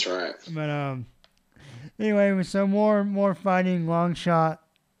 That's right. But anyway, so more fighting. Long shot,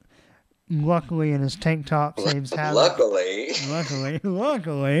 luckily in his tank top, saves Havoc. Luckily, he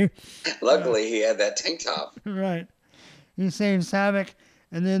had that tank top. Right. He saves Havoc,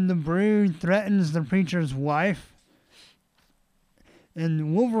 and then the brood threatens the preacher's wife,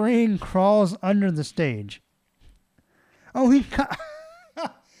 and Wolverine crawls under the stage. Oh, he cut...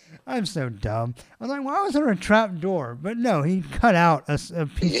 I'm so dumb. I was like, why was there a trap door? But no, he cut out a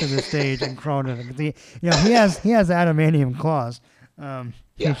piece of the stage and crawled in it. He has adamantium claws. Yeah,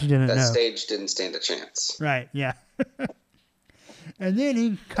 you didn't know. Stage didn't stand a chance. Right, yeah. And then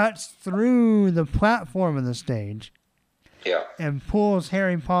he cuts through the platform of the stage. Yeah. And pulls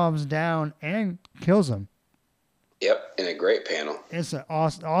Harry Palms down and kills him. Yep, in a great panel. It's an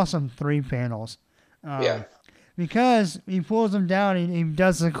awesome 3 panels. Yeah. Because he pulls him down, he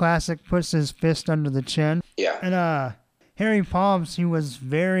does the classic, puts his fist under the chin. Yeah. And Harry Palms, he was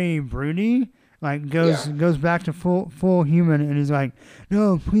very broody, like goes back to full human, and he's like,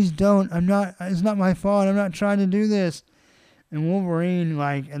 "No, please don't. It's not my fault. I'm not trying to do this." And Wolverine,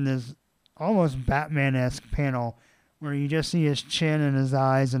 like in this almost Batman-esque panel, where you just see his chin and his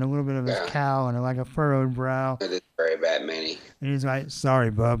eyes and a little bit of his cowl and like a furrowed brow. It is very bad, Manny. And he's like,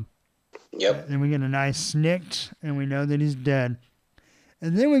 sorry, bub. Yep. And we get a nice snikt, and we know that he's dead.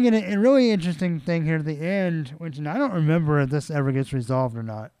 And then we get a really interesting thing here at the end, which I don't remember if this ever gets resolved or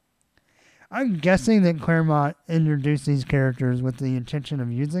not. I'm guessing that Claremont introduced these characters with the intention of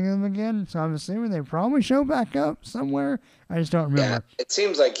using them again, so I'm assuming they probably show back up somewhere. I just don't remember. Yeah, it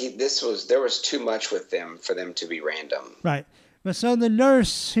seems like there was too much with them for them to be random. Right. But so the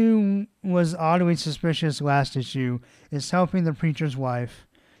nurse who was oddly suspicious last issue is helping the preacher's wife,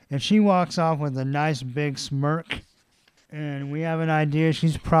 and she walks off with a nice big smirk, and we have an idea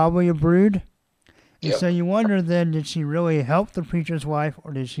she's probably a brood. And so you wonder then, did she really help the preacher's wife,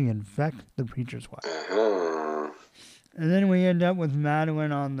 or did she infect the preacher's wife? Uh-huh. And then we end up with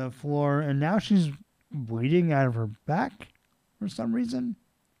Madeline on the floor, and now she's bleeding out of her back for some reason.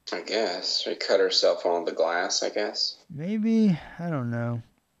 I guess. She cut herself on the glass, I guess. Maybe. I don't know.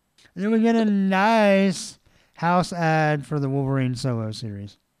 And then we get a nice house ad for the Wolverine solo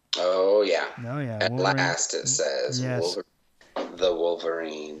series. Oh, yeah. Oh, yeah. At Wolverine. last it says Yes. the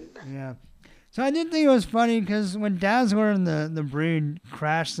Wolverine. Yeah. So I did think it was funny because when Dazzler and the Brood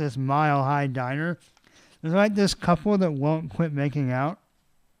crash this mile-high diner, there's like this couple that won't quit making out.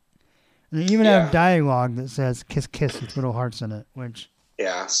 And they even have dialogue that says kiss, kiss with little hearts in it, which...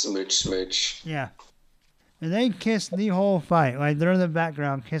 Yeah, smooch, smooch. Yeah. And they kiss the whole fight. Like, they're in the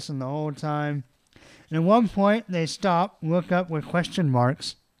background kissing the whole time. And at one point, they stop, look up with question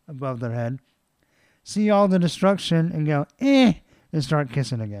marks above their head, see all the destruction, and go, and start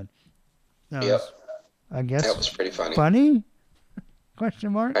kissing again. Yep. I guess that was pretty funny. Funny?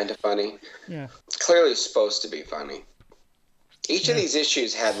 Question mark? Kind of funny. Yeah. Clearly supposed to be funny. Each of these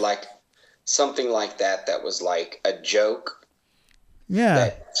issues had like something like that was like a joke. Yeah.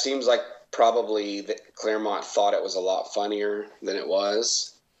 That seems like probably that Claremont thought it was a lot funnier than it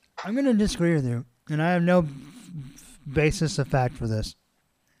was. I'm going to disagree with you, and I have no basis of fact for this.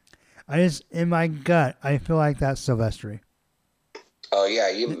 In my gut, I feel like that's Silvestri. Oh, yeah,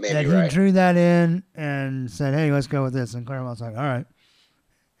 you may be He right. drew that in and said, hey, let's go with this. And Claremont's like, all right.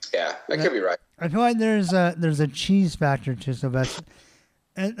 Yeah, that could be right. I feel like there's a cheese factor to Silvestri.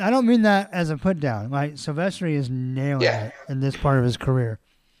 And I don't mean that as a put down. Like, Silvestri is nailing it in this part of his career.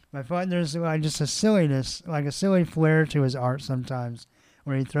 I feel like there's like just a silliness, like a silly flair to his art sometimes,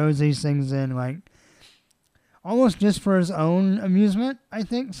 where he throws these things in, like, almost just for his own amusement, I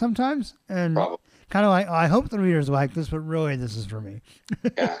think, sometimes. And kind of like, I hope the readers like this, but really this is for me.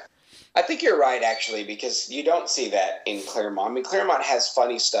 Yeah. I think you're right, actually, because you don't see that in Claremont. I mean, Claremont has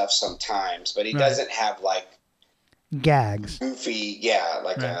funny stuff sometimes, but he doesn't have, like... gags. Goofy,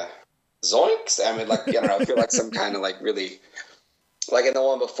 like a zoinks. I mean, like, I don't know, I feel like some kind of, like, really... Like in the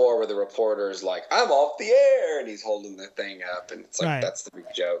one before where the reporter's like, I'm off the air, and he's holding the thing up, and it's like, that's the big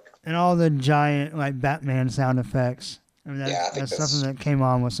joke. And all the giant, like, Batman sound effects. I mean, that's something that came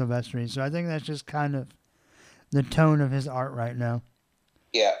on with Silvestri. So I think that's just kind of the tone of his art right now.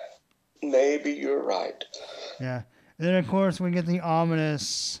 Yeah. Maybe you're right. Yeah. And then, of course, we get the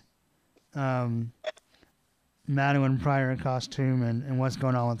ominous Madeline Pryor costume and what's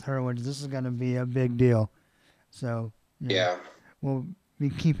going on with her, which this is going to be a big deal. So, we'll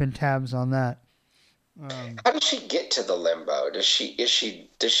be keeping tabs on that. How does she get to the limbo? Does she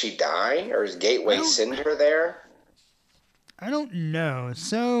die, or does Gateway send her there? I don't know.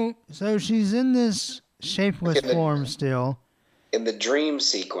 So she's in this shapeless form still. In the dream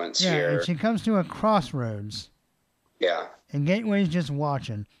sequence here. And she comes to a crossroads. Yeah. And Gateway's just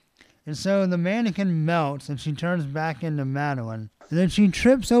watching. And so the mannequin melts and she turns back into Madeline. And then she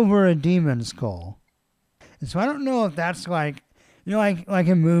trips over a demon skull. And so I don't know if that's like, you know, like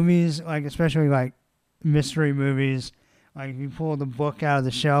in movies, like especially like mystery movies, like if you pull the book out of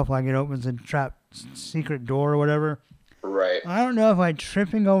the shelf, like it opens a trap secret door or whatever. Right. I don't know if like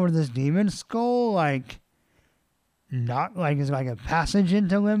tripping over this demon skull, like not like is like a passage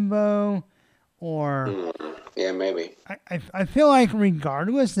into limbo, or yeah, maybe. I feel like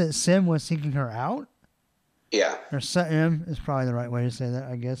regardless that Sim was seeking her out. Yeah. Or Sim is probably the right way to say that,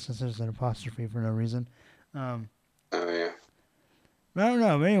 I guess, since there's an apostrophe for no reason. Oh yeah. But I don't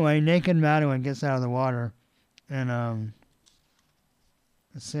know. But anyway, naked Madeline gets out of the water, and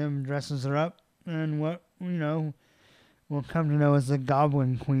Sim dresses her up in what we'll come to know as the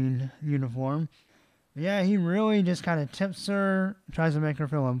Goblin Queen uniform. Yeah, he really just kind of tips her, tries to make her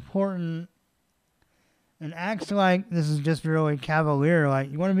feel important, and acts like this is just really cavalier.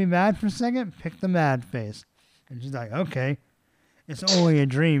 Like, you want to be mad for a second? Pick the mad face. And she's like, okay. It's only a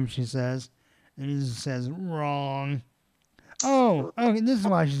dream, she says. And he just says, wrong. Oh, okay, this is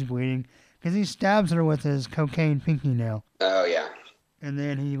why she's bleeding. because he stabs her with his cocaine pinky nail. Oh, yeah. And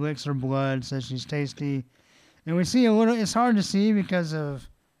then he licks her blood, says she's tasty. And we see a little, it's hard to see because of,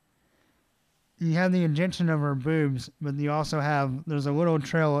 you have the injection of her boobs, but you also have, there's a little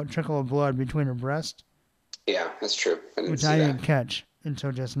trickle of blood between her breasts. Yeah, that's true. Which I didn't catch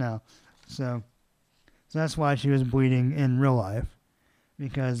until just now. So that's why she was bleeding in real life.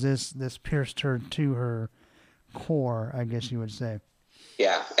 Because this pierced her to her core, I guess you would say.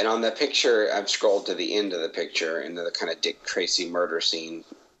 Yeah, and on the picture, I've scrolled to the end of the picture, into the kind of Dick Tracy murder scene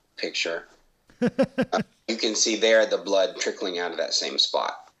picture. You can see there the blood trickling out of that same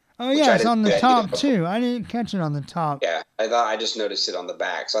spot. Oh, yeah, it's on the top, too. I didn't catch it on the top. Yeah, I just noticed it on the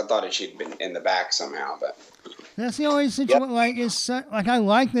back, so I thought it should have been in the back somehow, but... That's the only situation, I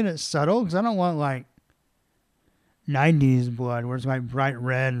like that it's subtle, because I don't want, 90s blood, where it's, bright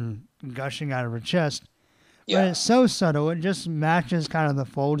red and gushing out of her chest. Yeah. But it's so subtle, it just matches kind of the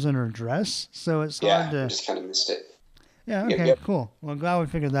folds in her dress, so it's hard to... Yeah, I just kind of missed it. Yeah, okay, cool. Well, glad we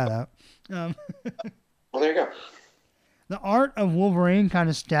figured that out. Well, there you go. The art of Wolverine kind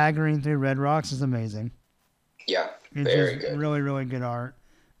of staggering through Red Rocks is amazing. Yeah, it's very good. Really, really good art.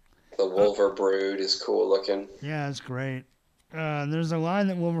 The Wolver Brood is cool looking. Yeah, it's great. There's a line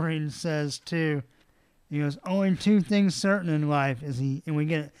that Wolverine says, too. He goes, only two things certain in life is he... And we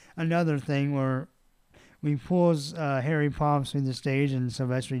get another thing where we pulls Harry Palms through the stage and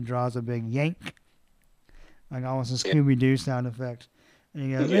Sylvester draws a big yank. Like almost a Scooby-Doo sound effect. And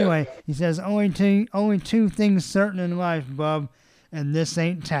he goes, anyway, he says, only two things certain in life, bub, and this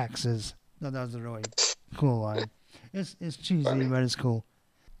ain't taxes. I thought that was a really cool line. It's cheesy, but it's cool.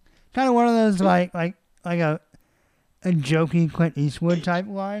 Kind of one of those like a jokey Clint Eastwood type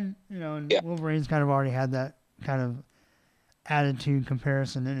line, and Wolverine's kind of already had that kind of attitude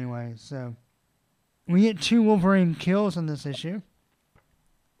comparison anyway. So we get 2 Wolverine kills in this issue,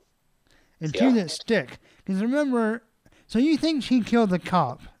 and 2 that stick. Because remember. So you think he killed the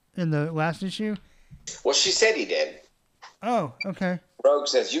cop in the last issue? Well, she said he did. Oh, okay. Rogue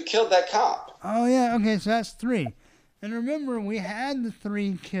says, you killed that cop. Oh, yeah, okay, so that's 3. And remember, we had the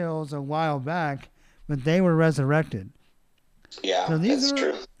 3 kills a while back, but they were resurrected. Yeah, so that's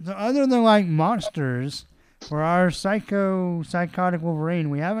true. So other than, monsters, for our psychotic Wolverine,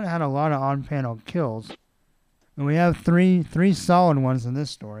 we haven't had a lot of on-panel kills. And we have three solid ones in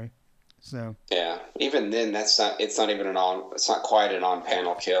this story. So yeah, even then, it's not quite an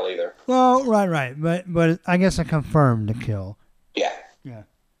on-panel kill either. Well, right, but I guess a confirmed kill. Yeah.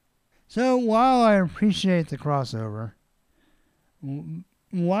 So while I appreciate the crossover,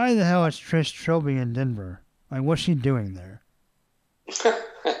 why the hell is Trish Trilby in Denver? What's she doing there? I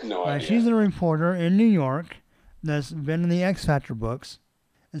have no idea. She's a reporter in New York that's been in the X Factor books,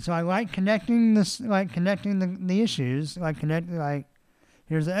 and so I like connecting the issues,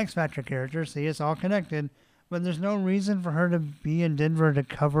 here's the X Factor character, see, it's all connected, but there's no reason for her to be in Denver to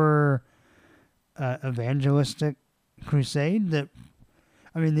cover evangelistic crusade.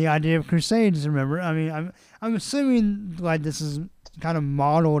 The idea of crusades, remember? I'm assuming this is kind of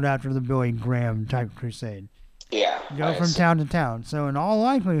modeled after the Billy Graham type crusade. Yeah. Go from town to town. So in all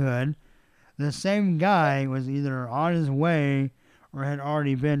likelihood, the same guy was either on his way or had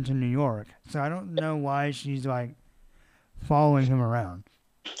already been to New York. So I don't know why she's following him around.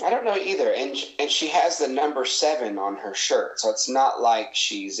 I don't know either, and she has the number 7 on her shirt, so it's not like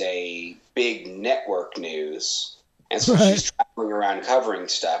she's a big network news, and so she's traveling around covering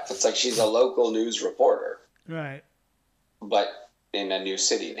stuff. It's like she's a local news reporter, right? But in a new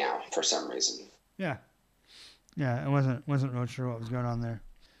city now for some reason. Yeah, I wasn't real sure what was going on there.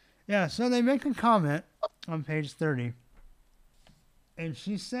 Yeah, so they make a comment on page 30, and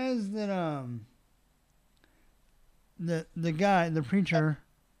she says that the guy, the preacher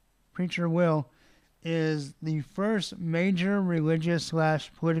Will, is the first major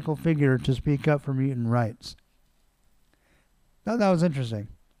religious/political figure to speak up for mutant rights. Thought that was interesting.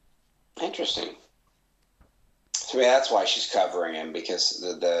 Interesting. So maybe that's why she's covering him, because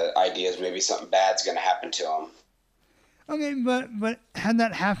the idea is maybe something bad's going to happen to him. Okay, but had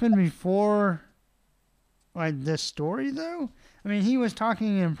that happened before, this story though? He was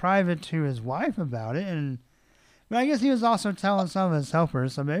talking in private to his wife about it, but I guess he was also telling some of his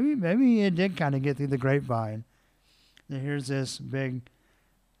helpers, so maybe it did kind of get through the grapevine. And here's this big,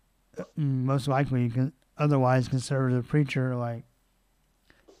 most likely otherwise conservative preacher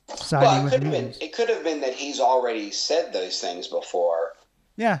siding with mutants. It could have been that he's already said those things before.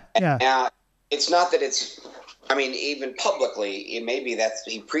 Yeah. Now, it's not that it's. Even publicly, maybe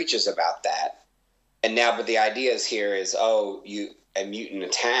he preaches about that, and now, but the idea here is, a mutant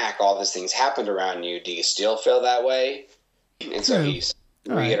attack, all these things happened around you. Do you still feel that way? And so he's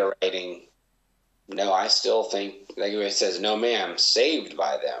reiterating no, I still think, like he says, no, ma'am, saved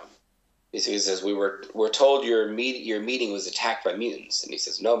by them. He says, we're told your meeting was attacked by mutants. And he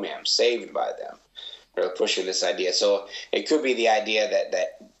says, no, ma'am, saved by them. They're pushing this idea. So it could be the idea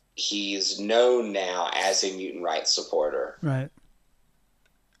that he's known now as a mutant rights supporter. Right.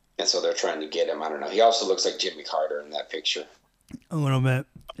 And so they're trying to get him. I don't know. He also looks like Jimmy Carter in that picture. A little bit.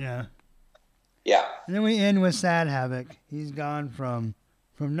 Yeah. Yeah. And then we end with Sad Havoc. He's gone from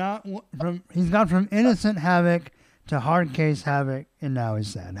innocent Havoc to hard case Havoc, and now he's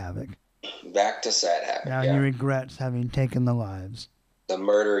Sad Havoc. Back to Sad Havoc. Now he regrets having taken the lives. The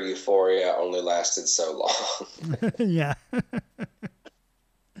murder euphoria only lasted so long. Yeah.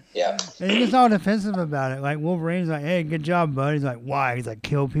 Yeah. And he gets all defensive about it. Like, Wolverine's like, hey, good job, bud. He's like, why? He's like,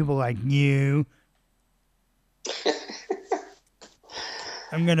 kill people like you.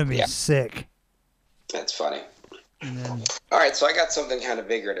 I'm going to be sick. That's funny. And then, all right, so I got something kind of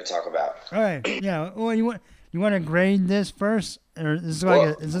bigger to talk about. All right. Yeah. Well, you want to grade this first? Or is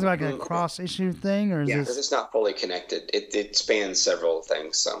this like a cross-issue thing? Or is because it's not fully connected. It spans several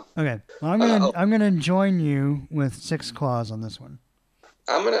things. So okay. Well, I'm gonna join you with 6 claws on this one.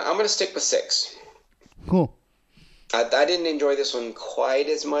 I'm gonna stick with 6. Cool. I didn't enjoy this one quite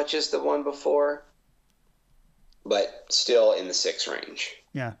as much as the one before, but still in the 6 range.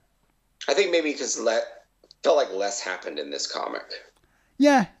 Yeah. I think maybe because felt like less happened in this comic.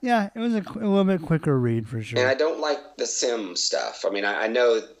 Yeah. It was a little bit quicker read for sure. And I don't like the sim stuff. I mean, I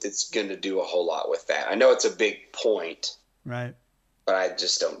know it's going to do a whole lot with that. I know it's a big point. Right. But I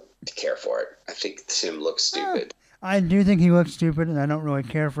just don't care for it. I think the sim looks stupid. I do think he looks stupid, and I don't really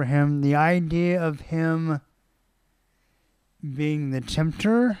care for him. The idea of him being the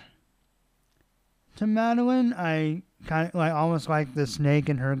tempter to Madeline, I kind of almost like the snake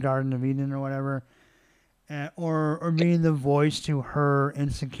in her Garden of Eden or whatever. Or being the voice to her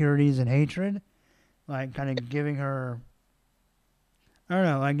insecurities and hatred, like kind of giving her, I don't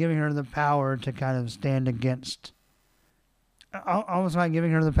know, like giving her the power to kind of stand against, almost like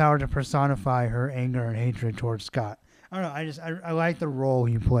giving her the power to personify her anger and hatred towards Scott. I don't know, I like the role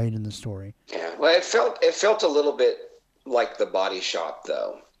he played in the story. Yeah, well, it felt a little bit like the Body Shop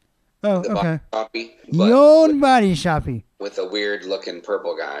though. Oh, the okay. Body Shoppy, Your own Body Shoppy. With a weird looking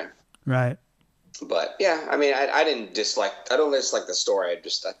purple guy. Right. But yeah, I mean, I don't dislike the story.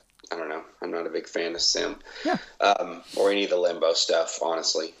 I don't know. I'm not a big fan of Sim, or any of the Limbo stuff,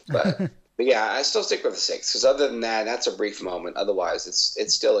 honestly. But but yeah, I still stick with the 6 because other than that, that's a brief moment. Otherwise,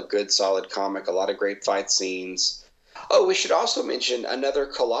 it's still a good, solid comic. A lot of great fight scenes. Oh, we should also mention another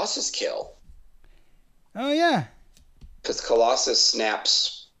Colossus kill. Oh yeah, because Colossus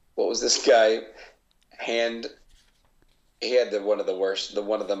snaps. What was this guy? He had one of the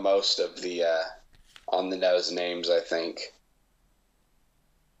most of the. On the nose names, I think.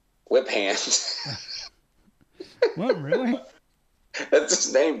 Whip Hand. What, really? That's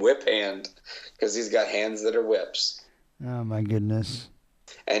his name, Whip Hand, because he's got hands that are whips. Oh my goodness.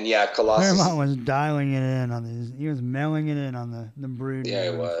 And yeah, Colossus. Claremont was dialing it in on these. He was mailing it in on the Brood.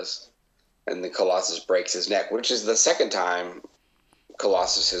 Yeah, he was. And the Colossus breaks his neck, which is the second time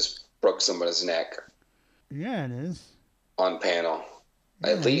Colossus has broke somebody's neck. Yeah, it is. On panel.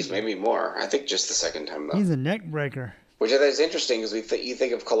 At least, maybe more. I think just the second time, though. He's a neck breaker. Which I think is interesting, because you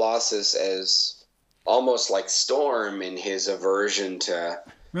think of Colossus as almost like Storm in his aversion to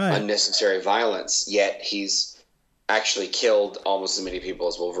unnecessary violence, yet he's actually killed almost as many people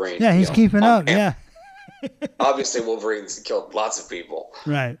as Wolverine. Yeah, he's keeping up, yeah. Obviously, Wolverine's killed lots of people.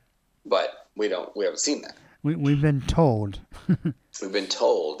 Right. But we haven't seen that. We've been told. We've been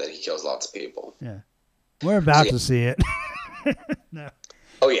told that he kills lots of people. Yeah. We're about to see it. No.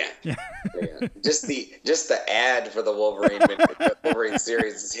 Oh yeah. Yeah. Just the ad for the Wolverine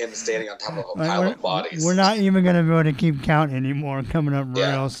series is him standing on top of a pile of bodies. We're not even going to be able to keep count anymore. Coming up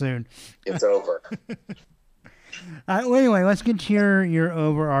real soon. It's over. Well, anyway, let's get to your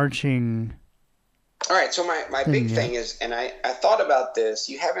overarching. All right. So my big thing is, and I thought about this.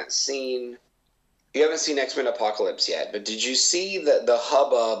 You haven't seen X-Men Apocalypse yet, but did you see the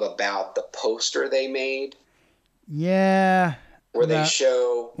hubbub about the poster they made? Yeah. Where they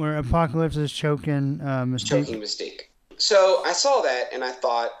show... Where Apocalypse is choking Mystique. Choking Mystique. So I saw that and I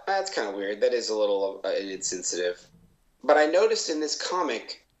thought, that's kind of weird. That is a little insensitive. But I noticed in this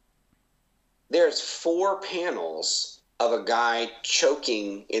comic, there's 4 panels of a guy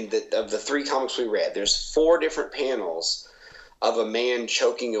choking of the 3 comics we read. There's 4 different panels of a man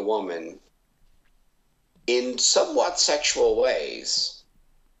choking a woman in somewhat sexual ways.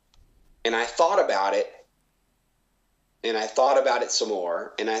 And I thought about it. And I thought about it some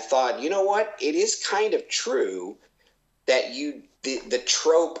more, and I thought, you know what? It is kind of true that you the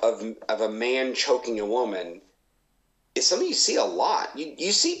trope of a man choking a woman is something you see a lot.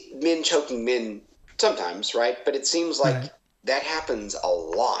 You see men choking men sometimes, right? But it seems like that happens a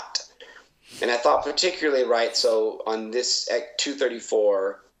lot. And I thought particularly, right, so on this at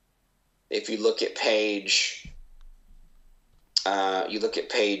 234, if you look at page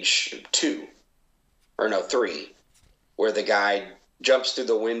 3, where the guy jumps through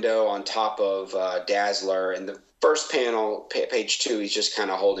the window on top of Dazzler. And the first panel, page 2, he's just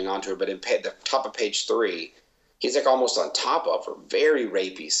kind of holding on to her. But in the top of page 3, he's like almost on top of her. Very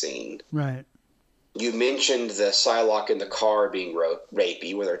rapey scene. Right. You mentioned the Psylocke in the car being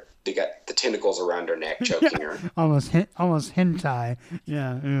rapey, where they got the tentacles around her neck choking her. almost hentai.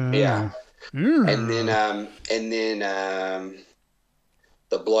 Yeah. Yeah. And then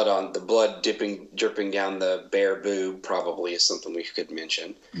the blood dripping down the bare boob probably is something we could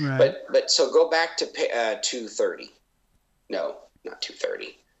mention. Right. But so go back to 230. No, not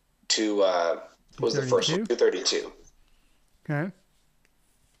 230. What was the first one? 232. Okay.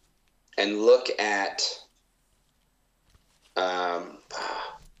 And look at hold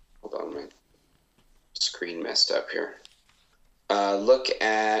on, my screen messed up here. Look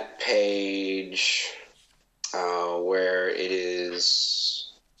at page where it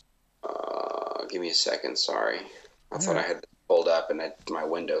is. Give me a second. Sorry, I thought I had it pulled up and my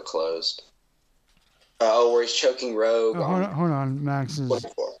window closed. Where he's choking Rogue. Hold on, Max.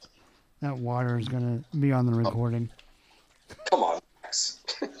 24. That water is gonna be on the recording. Come on, Max.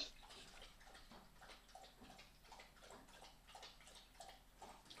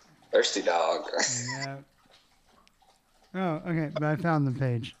 Thirsty dog. Yeah. Oh, okay, but I found the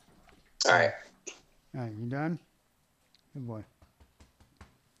page. All right, you done? Good boy.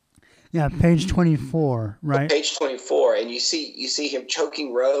 Yeah, page 24, right? Page 24, and you see him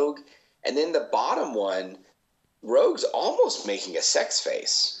choking Rogue, and then the bottom one, Rogue's almost making a sex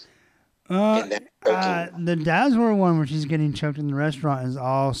face. The Dazzler one where she's getting choked in the restaurant is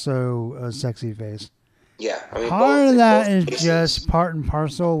also a sexy face. Yeah, I mean, part of that is just part and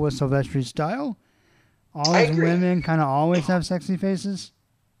parcel with Sylvester's style. All these women kind of always have sexy faces.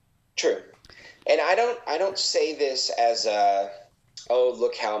 True, and I don't say this as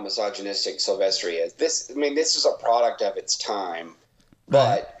look how misogynistic Sylvester is. This is a product of its time,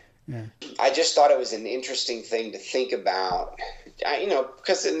 but I just thought it was an interesting thing to think about.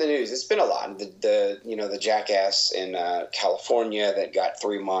 Because in the news, it's been a lot. The jackass in California that got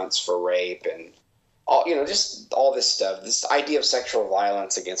 3 months for rape and all, just all this stuff. This idea of sexual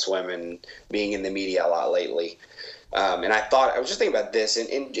violence against women being in the media a lot lately. And I was just thinking about this. And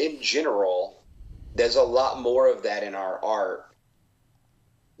in general, there's a lot more of that in our art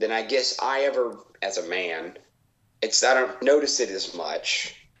than I guess I ever, as a man, I don't notice it as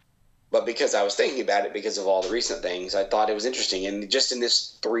much. But because I was thinking about it because of all the recent things, I thought it was interesting. And just in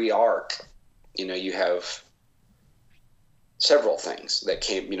this 3 arc, you have several things that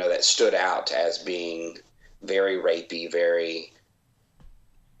that stood out as being very rapey, very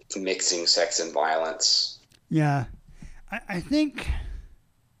mixing sex and violence. Yeah. I think,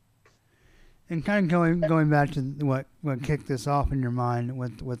 and kind of going back to what kicked this off in your mind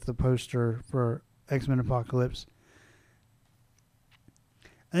with the poster for X-Men Apocalypse,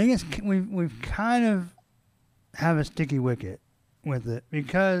 I think we've kind of have a sticky wicket with it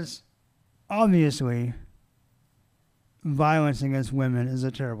because obviously violence against women is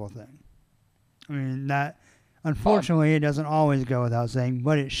a terrible thing. I mean, that unfortunately it doesn't always go without saying,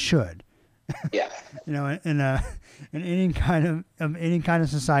 but it should. Yeah. In any kind of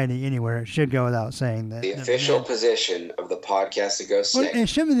society anywhere, it should go without saying that the official position of the podcast that goes Snick. It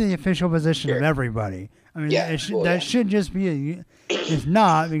should be the official position of everybody. I mean, that should just be it's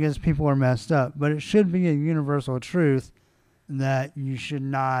not because people are messed up, but it should be a universal truth that you should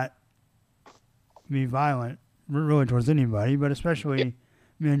not be violent really towards anybody, but especially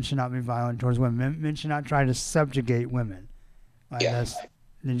men should not be violent towards women. Men should not try to subjugate women.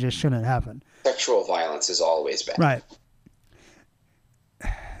 It just shouldn't happen. Sexual violence is always bad. Right.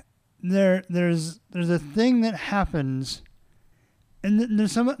 There's a thing that happens, and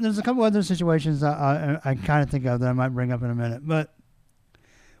there's a couple other situations that I kind of think of that I might bring up in a minute. But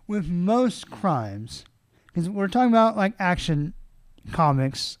with most crimes, because we're talking about like action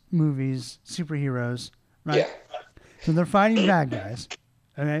comics, movies, superheroes, right? Yeah. So they're fighting bad guys,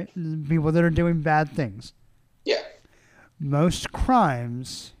 okay? People that are doing bad things. Yeah. Most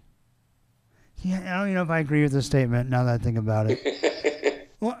crimes. Yeah, I don't even know if I agree with this statement now that I think about it.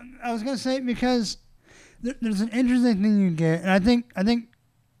 Well, I was going to say because there's an interesting thing you get, and I think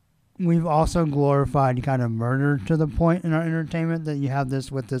we've also glorified kind of murder to the point in our entertainment that you have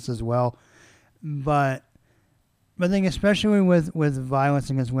this with this as well. But But I think especially with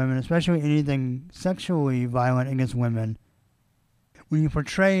violence against women, especially anything sexually violent against women, when you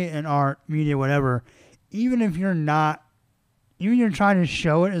portray in art, media, whatever, even if you're trying to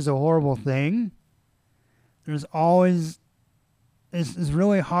show it as a horrible thing, there's always, it's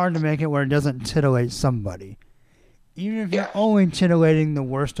really hard to make it where it doesn't titillate somebody. Even if you're only titillating the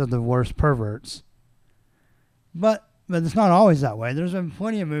worst of the worst perverts. But it's not always that way. There's been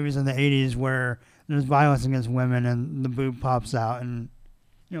plenty of movies in the 80s where there's violence against women and the boob pops out, and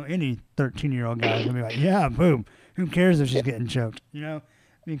any 13-year-old guy is gonna be like, yeah, boob. Who cares if she's getting choked?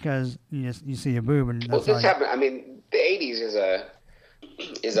 Because you see a boob and that's this happened. I mean, the 80s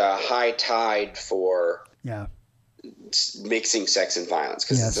is a high tide for mixing sex and violence,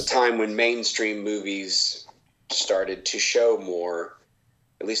 because it's a time when mainstream movies started to show more.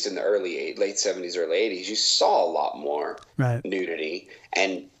 At least in the late 70s, early 80s, you saw a lot more nudity,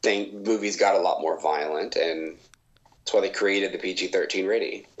 and movies got a lot more violent, and that's why they created the PG-13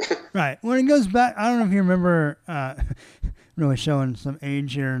 rating. Right. When it goes back, I don't know if you remember, really showing some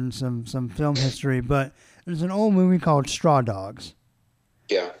age here and some film history, but there's an old movie called Straw Dogs.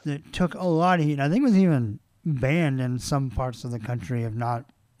 Yeah. That took a lot of heat. I think it was even banned in some parts of the country, if not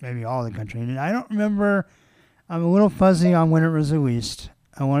maybe all the country. And I don't remember, I'm a little fuzzy on when it was released.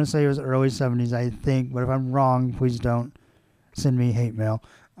 I want to say it was early 70s, I think, but if I'm wrong, please don't send me hate mail.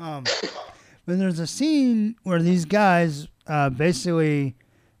 But there's a scene where these guys basically,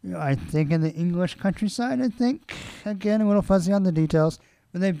 I think in the English countryside, again, a little fuzzy on the details,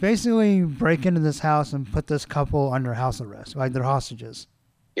 but they basically break into this house and put this couple under house arrest, like they're hostages.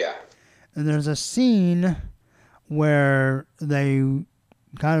 Yeah. And there's a scene where they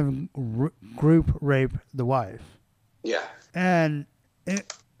kind of group rape the wife. Yeah. And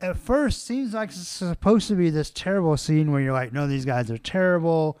it at first seems like it's supposed to be this terrible scene where you're like, no, these guys are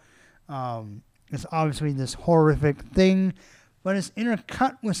terrible. It's obviously this horrific thing, but it's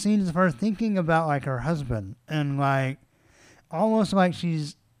intercut with scenes of her thinking about like her husband, and like almost like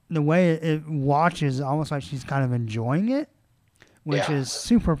she's, the way it watches, almost like she's kind of enjoying it, which is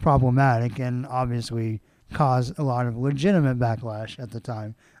super problematic and obviously caused a lot of legitimate backlash at the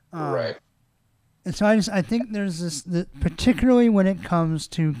time. Right. And so I think there's this, particularly when it comes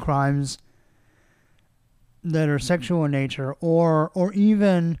to crimes that are sexual in nature, or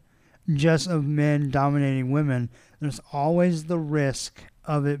even just of men dominating women, there's always the risk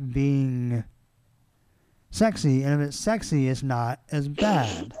of it being sexy. And if it's sexy, it's not as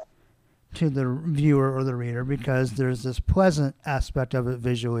bad to the viewer or the reader, because there's this pleasant aspect of it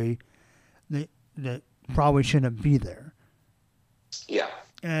visually that probably shouldn't be there. Yeah.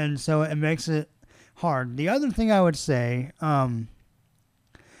 And so it makes it hard. The other thing I would say, that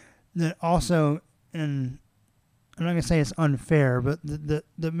also, and I'm not going to say it's unfair, but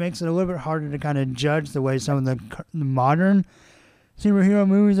that makes it a little bit harder to kind of judge the way some of the modern superhero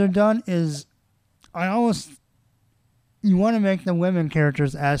movies are done, is you want to make the women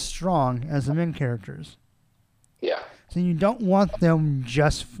characters as strong as the men characters. Yeah. So you don't want them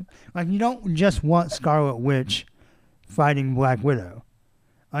you don't just want Scarlet Witch fighting Black Widow.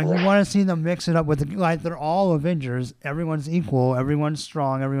 You want to see them mix it up with, they're all Avengers. Everyone's equal. Everyone's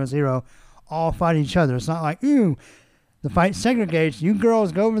strong. Everyone's hero. All fight each other. It's not like, ooh, the fight segregates. You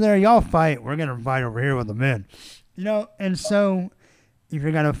girls go over there. Y'all fight. We're going to fight over here with the men. And so if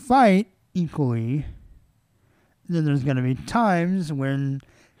you're going to fight equally, then there's going to be times when,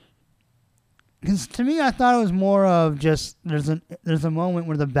 because to me, I thought it was more of just, there's a moment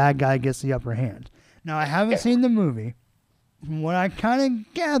where the bad guy gets the upper hand. Now, I haven't seen the movie. From what I kind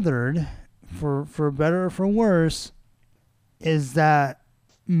of gathered, for better or for worse, is that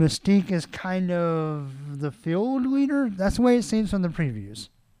Mystique is kind of the field leader. That's the way it seems from the previews.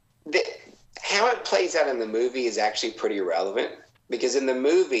 How it plays out in the movie is actually pretty irrelevant, because in the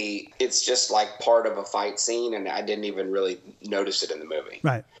movie, it's just like part of a fight scene, and I didn't even really notice it in the movie.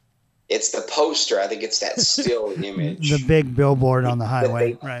 Right. It's the poster. I think it's that still image. The big billboard on the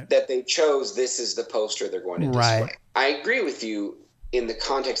highway. That they chose, this is the poster they're going to display. Right. I agree with you in the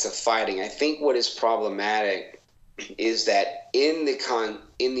context of fighting. I think what is problematic is that in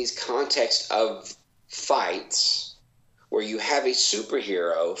these contexts of fights where you have a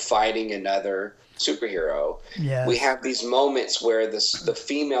superhero fighting another superhero, we have these moments where the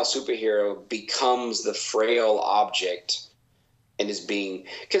female superhero becomes the frail object and is being,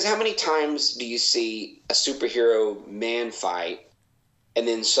 because how many times do you see a superhero man fight and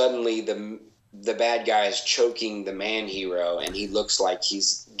then suddenly the bad guy is choking the man hero and he looks like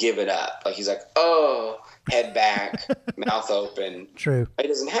he's given up, like he's like, oh, head back, mouth open. True. It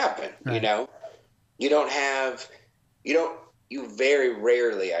doesn't happen. Right. You don't you very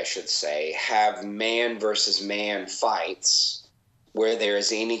rarely, I should say, have man versus man fights where there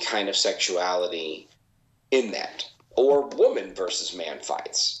is any kind of sexuality in that, or woman versus man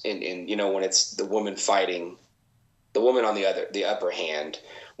fights in when it's the woman fighting the woman on the upper hand,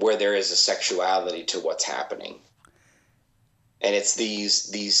 where there is a sexuality to what's happening. And it's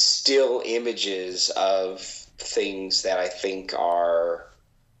these still images of things that I think are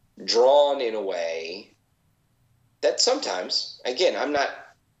drawn in a way that sometimes, again, I'm not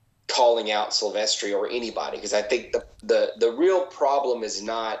calling out Silvestri or anybody, because I think the real problem is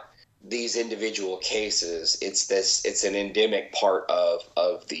not these individual cases. It's an endemic part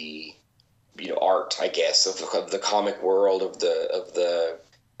of the art, I guess, of the comic world, of the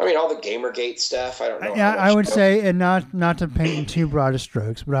all the Gamergate stuff. I don't know. Yeah, I would say, and not to paint in too broad of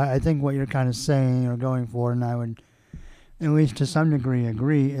strokes, but I think what you're kind of saying or going for, and I would, at least to some degree,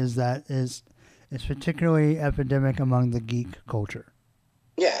 agree, is that it's particularly epidemic among the geek culture.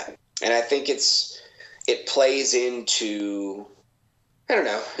 Yeah, and I think it plays into, I don't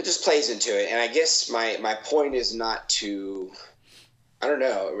know, it just plays into it. And I guess my point is not to, I don't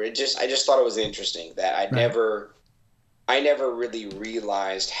know, I just thought it was interesting that I never really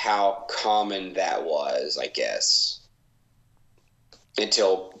realized how common that was, I guess,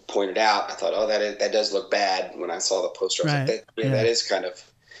 until pointed out. I thought, oh, that does look bad when I saw the poster. I was like, that is kind of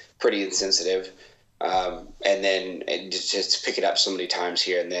pretty insensitive. And then just to pick it up so many times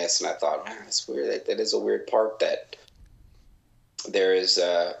here and this, and I thought, man, that's weird. That is a weird part, that there is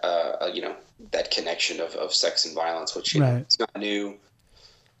that connection of sex and violence, which it's not new.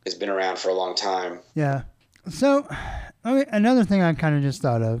 It's been around for a long time. Yeah. So, another thing I kind of just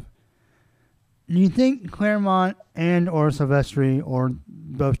thought of. Do you think Claremont and or Silvestri, or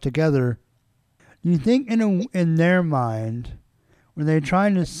both together, do you think in their mind, were they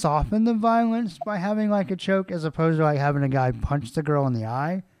trying to soften the violence by having like a choke as opposed to like having a guy punch the girl in the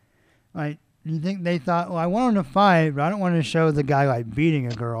eye? Like, do you think they thought, well, I want him to fight, but I don't want to show the guy like beating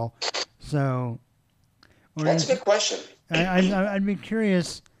a girl? So that's a good question. I'd be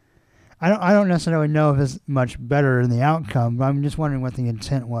curious. I don't necessarily know if it's much better in the outcome, but I'm just wondering what the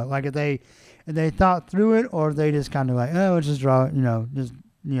intent was. Like, if they thought through it, or they just kind of like, oh, let's just draw,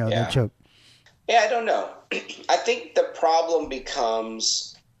 they choke. Yeah, I don't know. I think the problem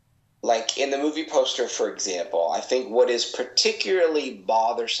becomes, like in the movie poster, for example, I think what is particularly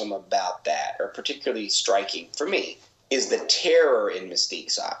bothersome about that, or particularly striking for me, is the terror in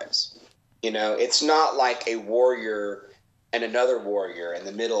Mystique's eyes. It's not like a warrior and another warrior in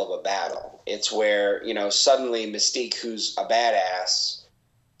the middle of a battle. It's where, suddenly Mystique, who's a badass,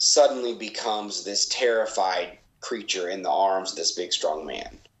 suddenly becomes this terrified creature in the arms of this big, strong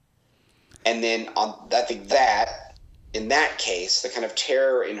man. And then I think that, in that case, the kind of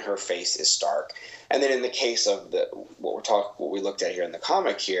terror in her face is stark. And then in the case of what we looked at here in the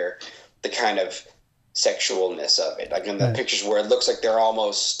comic here, the kind of sexualness of it. Like in the pictures where it looks like they're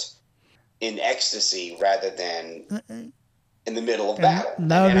almost in ecstasy rather than in the middle of battle.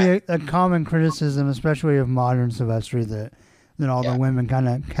 That would be a common criticism, especially of modern Silvestri, that all the women kind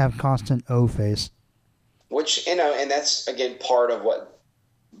of have constant O face. Which, and that's, again, part of what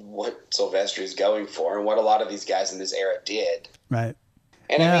Silvestri is going for, and what a lot of these guys in this era did. Right.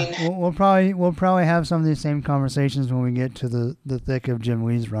 And I mean, we'll probably have some of these same conversations when we get to the thick of Jim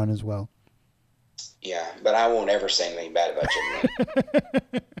Lee's run as well. Yeah, but I won't ever say anything bad about Jim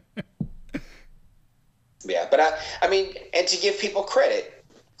Lee. Yeah, but I mean, and to give people credit,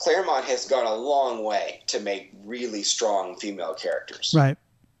 Claremont has gone a long way to make really strong female characters. Right.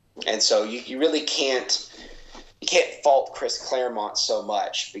 And so you really can't fault Chris Claremont so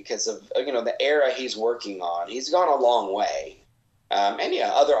much because of the era he's working on. He's gone a long way. And yeah,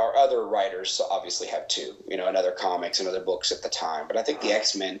 other writers obviously have too, in other comics and other books at the time. But I think the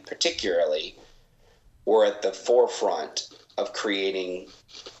X-Men particularly were at the forefront of creating,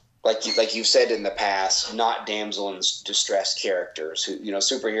 like you've said in the past, not damsel in distress characters who,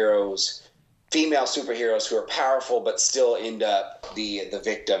 superheroes, female superheroes who are powerful but still end up the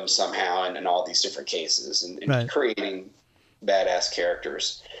victim somehow in all these different cases, and creating badass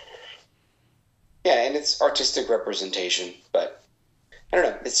characters. Yeah, and it's artistic representation, but I don't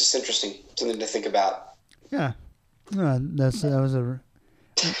know. It's just interesting, something to think about. Yeah, that was a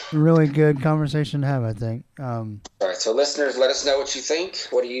really good conversation to have, I think. All right, so listeners, let us know what you think.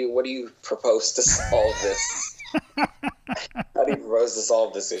 What do you propose to solve this? How do you propose to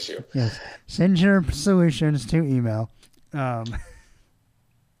solve this issue? Yes, send your solutions to email. But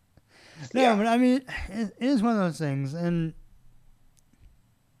I mean, it is one of those things, and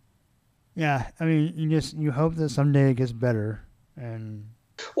yeah, I mean, you hope that someday it gets better, and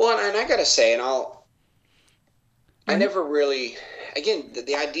I gotta say, and I never really, again,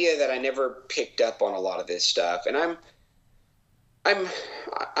 the idea that I never picked up on a lot of this stuff, and I'm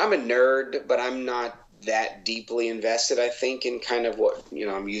a nerd, but I'm not that deeply invested, I think, in kind of what,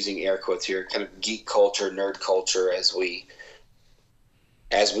 I'm using air quotes here, kind of geek culture, nerd culture as we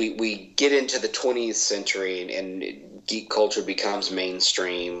get into the 20th century and geek culture becomes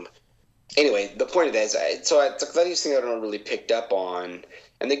mainstream. Anyway, the point of that is, it's one of these things I don't really picked up on,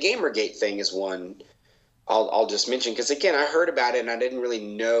 and the Gamergate thing is one I'll just mention, because again, I heard about it and I didn't really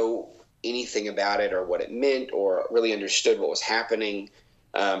know anything about it or what it meant or really understood what was happening.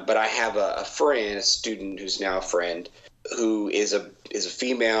 But I have a friend, a student who's now a friend, who is a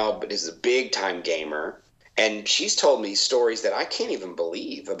female but is a big time gamer, and she's told me stories that I can't even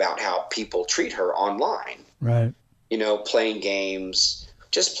believe about how people treat her online. Right. Playing games,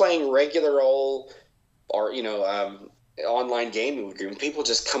 just playing regular old, or online gaming group. People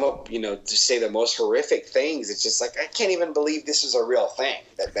just come up, to say the most horrific things. It's just like, I can't even believe this is a real thing.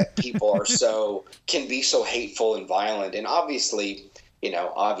 That people are can be so hateful and violent, and obviously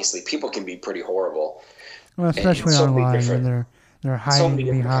people can be pretty horrible. Well, especially online when they're hiding so many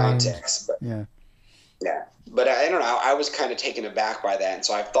different behind contexts. But, yeah. But I don't know. I was kind of taken aback by that, and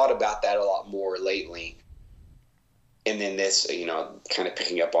so I've thought about that a lot more lately. And then this, kind of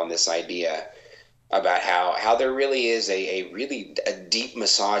picking up on this idea about how there really is a deep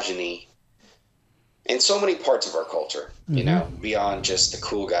misogyny in so many parts of our culture, beyond just the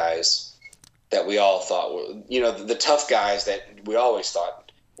cool guys that we all thought were, the tough guys that we always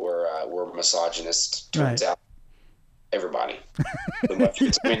thought were misogynists. Turns out everybody.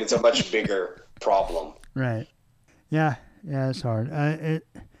 It's a much bigger problem. Right. Yeah, it's hard. I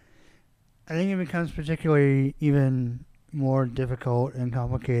think it becomes particularly even more difficult and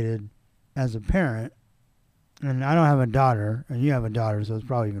complicated as a parent. And I don't have a daughter, and you have a daughter, so it's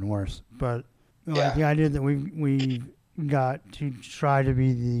probably even worse. But the idea that we've got to try to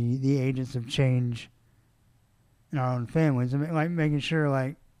be the agents of change in our own families, and making sure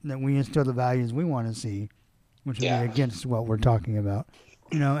that we instill the values we want to see, which would be against what we're talking about.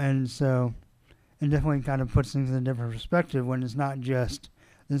 And so it definitely kind of puts things in a different perspective when it's not just,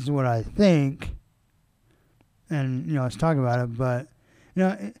 this is what I think, and let's talk about it. But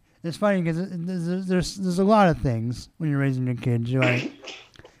it's funny because there's a lot of things when you're raising your kids.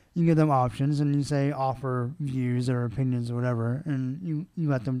 You give them options and you say offer views or opinions or whatever, and you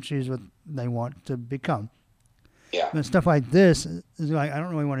let them choose what they want to become. Yeah. But stuff like this is like, I don't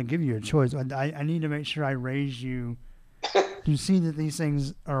really want to give you a choice. I need to make sure I raise you to see that these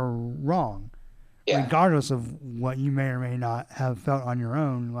things are wrong. Yeah. Regardless of what you may or may not have felt on your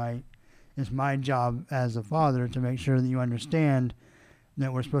own. It's my job as a father to make sure that you understand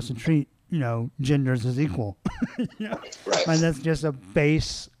that we're supposed to treat, genders as equal. Right. And that's just a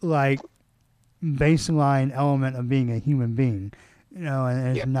baseline element of being a human being.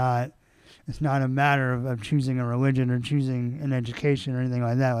 And it's not a matter of choosing a religion or choosing an education or anything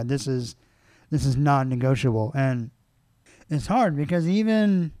like that. This is non-negotiable. And it's hard because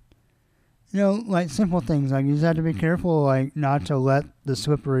even simple things, you just have to be careful, not to let the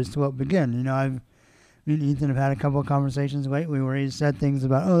slippery slope begin. Me and Ethan have had a couple of conversations lately where he's said things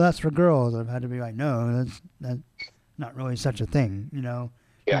about, oh, that's for girls. I've had to be like, no, that's not really such a thing.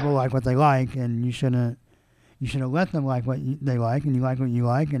 People like what they like, and you shouldn't let them like what they like, and you like what you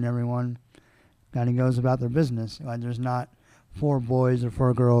like, and everyone kind of goes about their business. There's not 4 boys or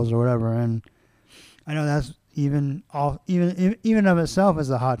 4 girls or whatever, and I know that's even of itself is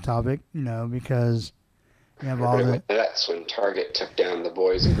a hot topic, because you have all the... That's when Target took down the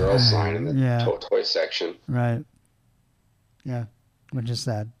boys and girls sign in the toy section. Right. Yeah, which is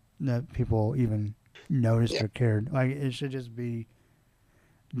sad that people even noticed or cared. It should just be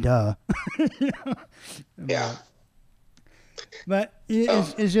duh. Yeah. But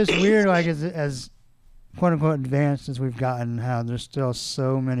it's just weird, as quote unquote advanced as we've gotten, how there's still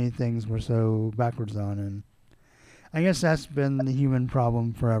so many things we're so backwards on, and I guess that's been the human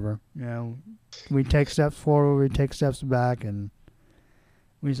problem forever. We take steps forward, we take steps back, and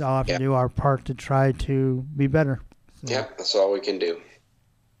we just all have to do our part to try to be better. So. Yeah, that's all we can do.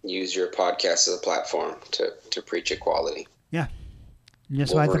 Use your podcast as a platform to preach equality. Yeah.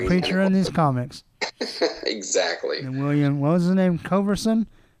 Just like the preacher in these comics. Exactly. And William, what was his name? Coverson?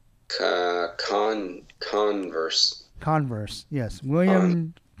 Converse, yes.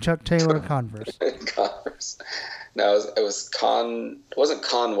 William Chuck Taylor Converse. Converse. No, it wasn't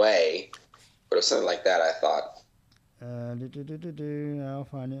Conway, but it was something like that, I thought. I'll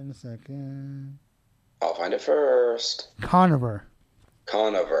find it in a second. I'll find it first. Conover.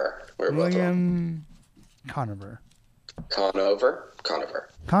 William Conover. Conover.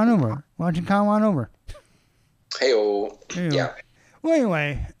 Why don't you come on over? Hey-oh. Hey-o. Yeah. Well,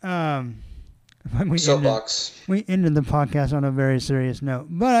 anyway, Soapbox. we ended the podcast on a very serious note,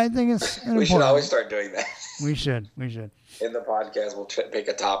 but I think it's an We should important. always start doing that. We should. In the podcast, we'll pick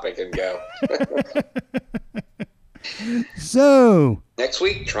a topic and go. So, Next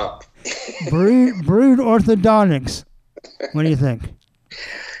week, Trump. brood orthodontics. What do you think?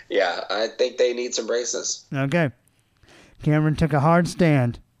 Yeah, I think they need some braces. Okay. Cameron took a hard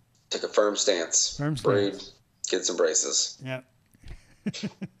stand. Took a firm stance. Brood, get some braces. Yep.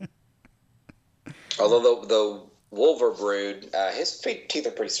 Although the Wolver brood, his teeth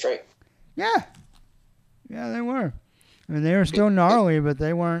are pretty straight. Yeah. Yeah, they were. I mean, they were still gnarly, but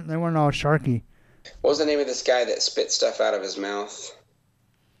they weren't all sharky. What was the name of this guy that spit stuff out of his mouth?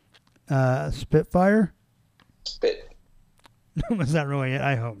 Spitfire? Spit. Was that really it?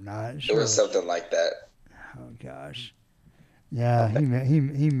 I hope not. Sure. It was something like that. Oh gosh. Yeah,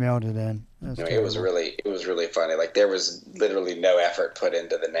 he mailed it in. It was really funny. Like there was literally no effort put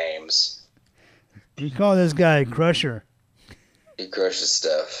into the names. We call this guy Crusher. He crushes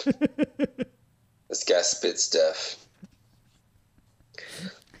stuff. This guy spits stuff.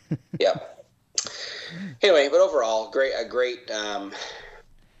 Yep. Anyway, but overall, a great.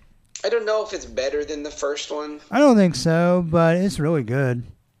 I don't know if it's better than the first one. I don't think so, but it's really good.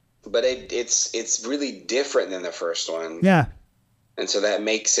 But it's really different than the first one. Yeah. And so that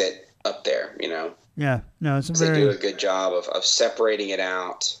makes it up there, you know. Yeah. No, it's They do a good job of separating it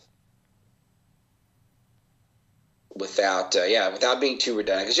out without being too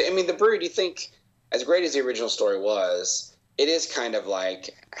redundant. Because I mean, the Brood, you think, as great as the original story was, it is kind of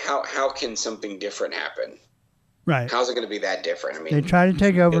like how can something different happen? Right. How's it going to be that different? I mean, they try to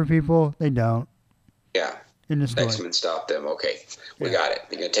take over people. They don't. Yeah. In the story. X-Men stop them. Okay, we got it.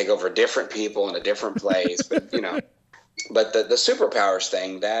 They're going to take over different people in a different place, but you know. But the superpowers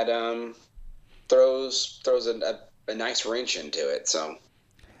thing that throws a nice wrench into it. So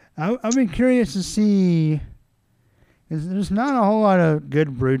I'll be curious to see. There's not a whole lot of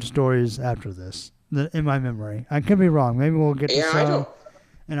good Brood stories after this in my memory. I could be wrong. Maybe we'll get to some.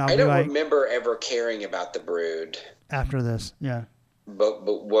 I don't remember ever caring about the Brood after this. Yeah. But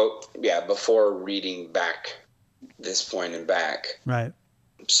before reading back this point and back. Right.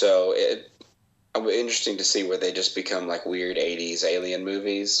 So it'll be interesting to see where they just become like weird 80s alien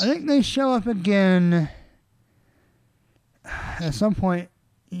movies. I think they show up again at some point,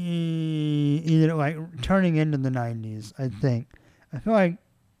 either like turning into the 90s, I think. I feel like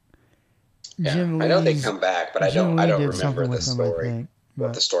Jim Lee's, I know they come back, but I don't remember the story. Them,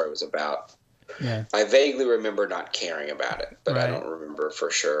 what the story was about. Yeah. I vaguely remember not caring about it, but I don't remember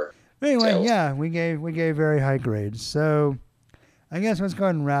for sure. Anyway, we gave very high grades. So I guess let's go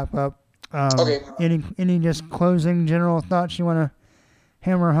ahead and wrap up. Okay. Any just closing general thoughts you want to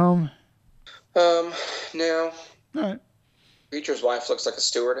hammer home? No. All right. Preacher's wife looks like a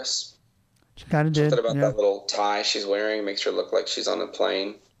stewardess. She kind of did. Something about that little tie she's wearing makes her look like she's on a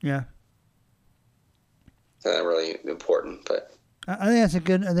plane. Yeah. Not really important, but I think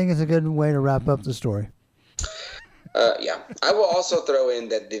it's a good way to wrap up the story. Yeah. I will also throw in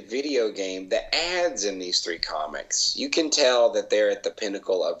that the video game, the ads in these three comics, you can tell that they're at the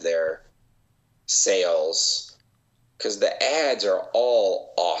pinnacle of their sales because the ads are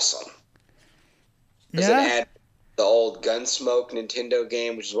all awesome. There's an ad, the old Gunsmoke Nintendo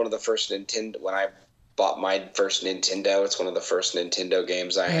game, which is one of the first Nintendo. When I bought my first Nintendo, it's one of the first Nintendo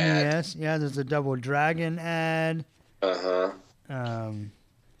games I had. Yes, yeah. There's a Double Dragon ad. There's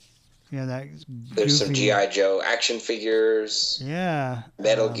some G.I. Joe action figures. Yeah.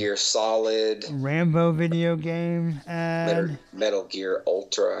 Metal Gear Solid. Rambo video game ad. Metal Gear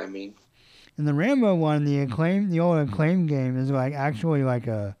Ultra, I mean. And the Rambo one, the old Acclaim game is actually like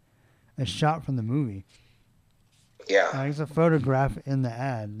a shot from the movie. Yeah. It's a photograph in the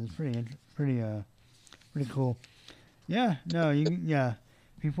ad. It's pretty cool. Yeah. No,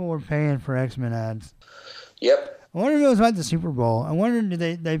 people were paying for X-Men ads. Yep. I wonder if it was like the Super Bowl. I wonder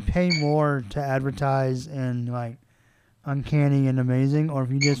did they pay more to advertise in like Uncanny and Amazing, or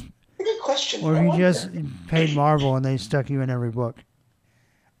if you just good question. Or if you just paid Marvel and they stuck you in every book.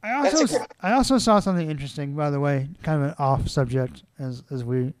 I also saw something interesting, by the way, kind of an off subject, as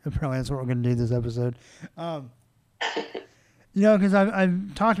we apparently that's what we're going to do this episode. Because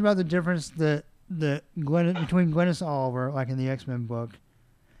I've talked about the difference between Glynis Oliver, like in the X-Men book,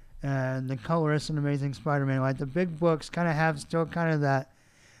 and the colorist in Amazing Spider-Man. Like the big books kind of have still kind of that.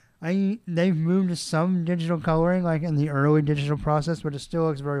 They've moved to some digital coloring, like in the early digital process, but it still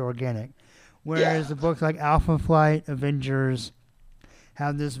looks very organic. Whereas the books like Alpha Flight, Avengers,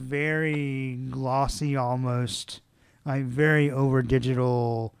 have this very glossy, almost like very over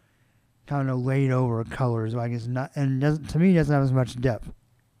digital kind of laid over colors. Like it's not, and to me, it doesn't have as much depth.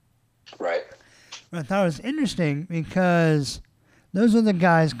 Right. But I thought it was interesting because those are the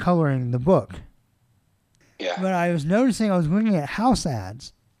guys coloring the book. Yeah. But I was looking at house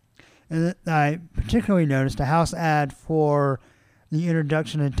ads, and I particularly noticed a house ad for the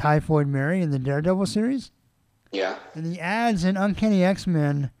introduction of Typhoid Mary in the Daredevil series. Yeah. And the ads in Uncanny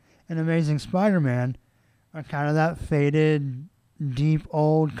X-Men and Amazing Spider-Man are kind of that faded, deep,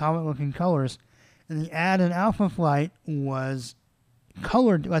 old, comic-looking colors. And the ad in Alpha Flight was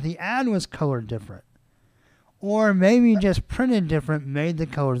colored, but the ad was colored different. Or maybe just printed different, made the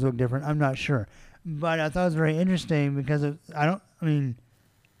colors look different. I'm not sure. But I thought it was very interesting because you don't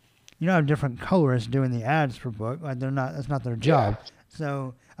have different colorists doing the ads for book. Like that's not their job. Yeah.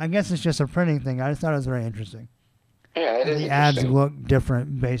 So I guess it's just a printing thing. I just thought it was very interesting. Yeah, it is the interesting. ads look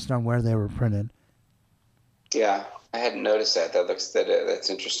different based on where they were printed. Yeah, I hadn't noticed that. That's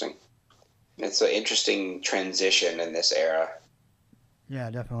interesting. It's an interesting transition in this era. Yeah,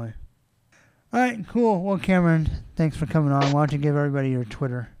 definitely. All right, cool. Well, Cameron, thanks for coming on. Why don't you give everybody your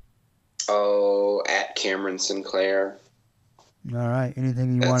Twitter? Oh, at Cameron Sinclair. All right.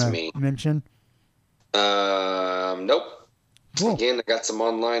 Anything you want to mention? Nope. Cool. Again, I got some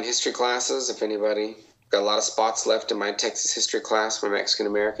online history classes. If anybody got a lot of spots left in my Texas history class, my Mexican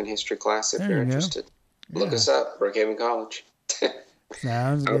American history class. If you're interested, look us up, Brookhaven College.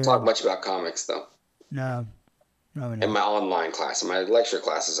 Sounds good. I don't talk much about comics though. No. In my online class, in my lecture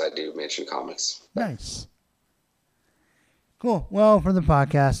classes, I do mention comics. Nice. Cool. Well, for the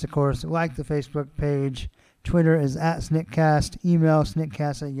podcast, of course, like the Facebook page. Twitter is at SnickCast. Email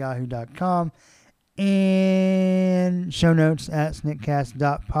snickcast@yahoo.com. And show notes at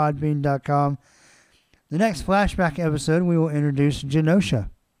snickcast.podbean.com. The next flashback episode, we will introduce Genosha.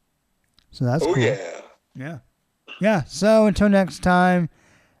 So that's cool. Yeah. Yeah. So until next time,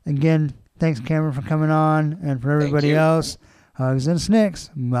 again, thanks, Cameron, for coming on. And for everybody else, hugs and snicks.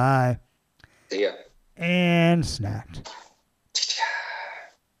 Bye. See ya. And snacked.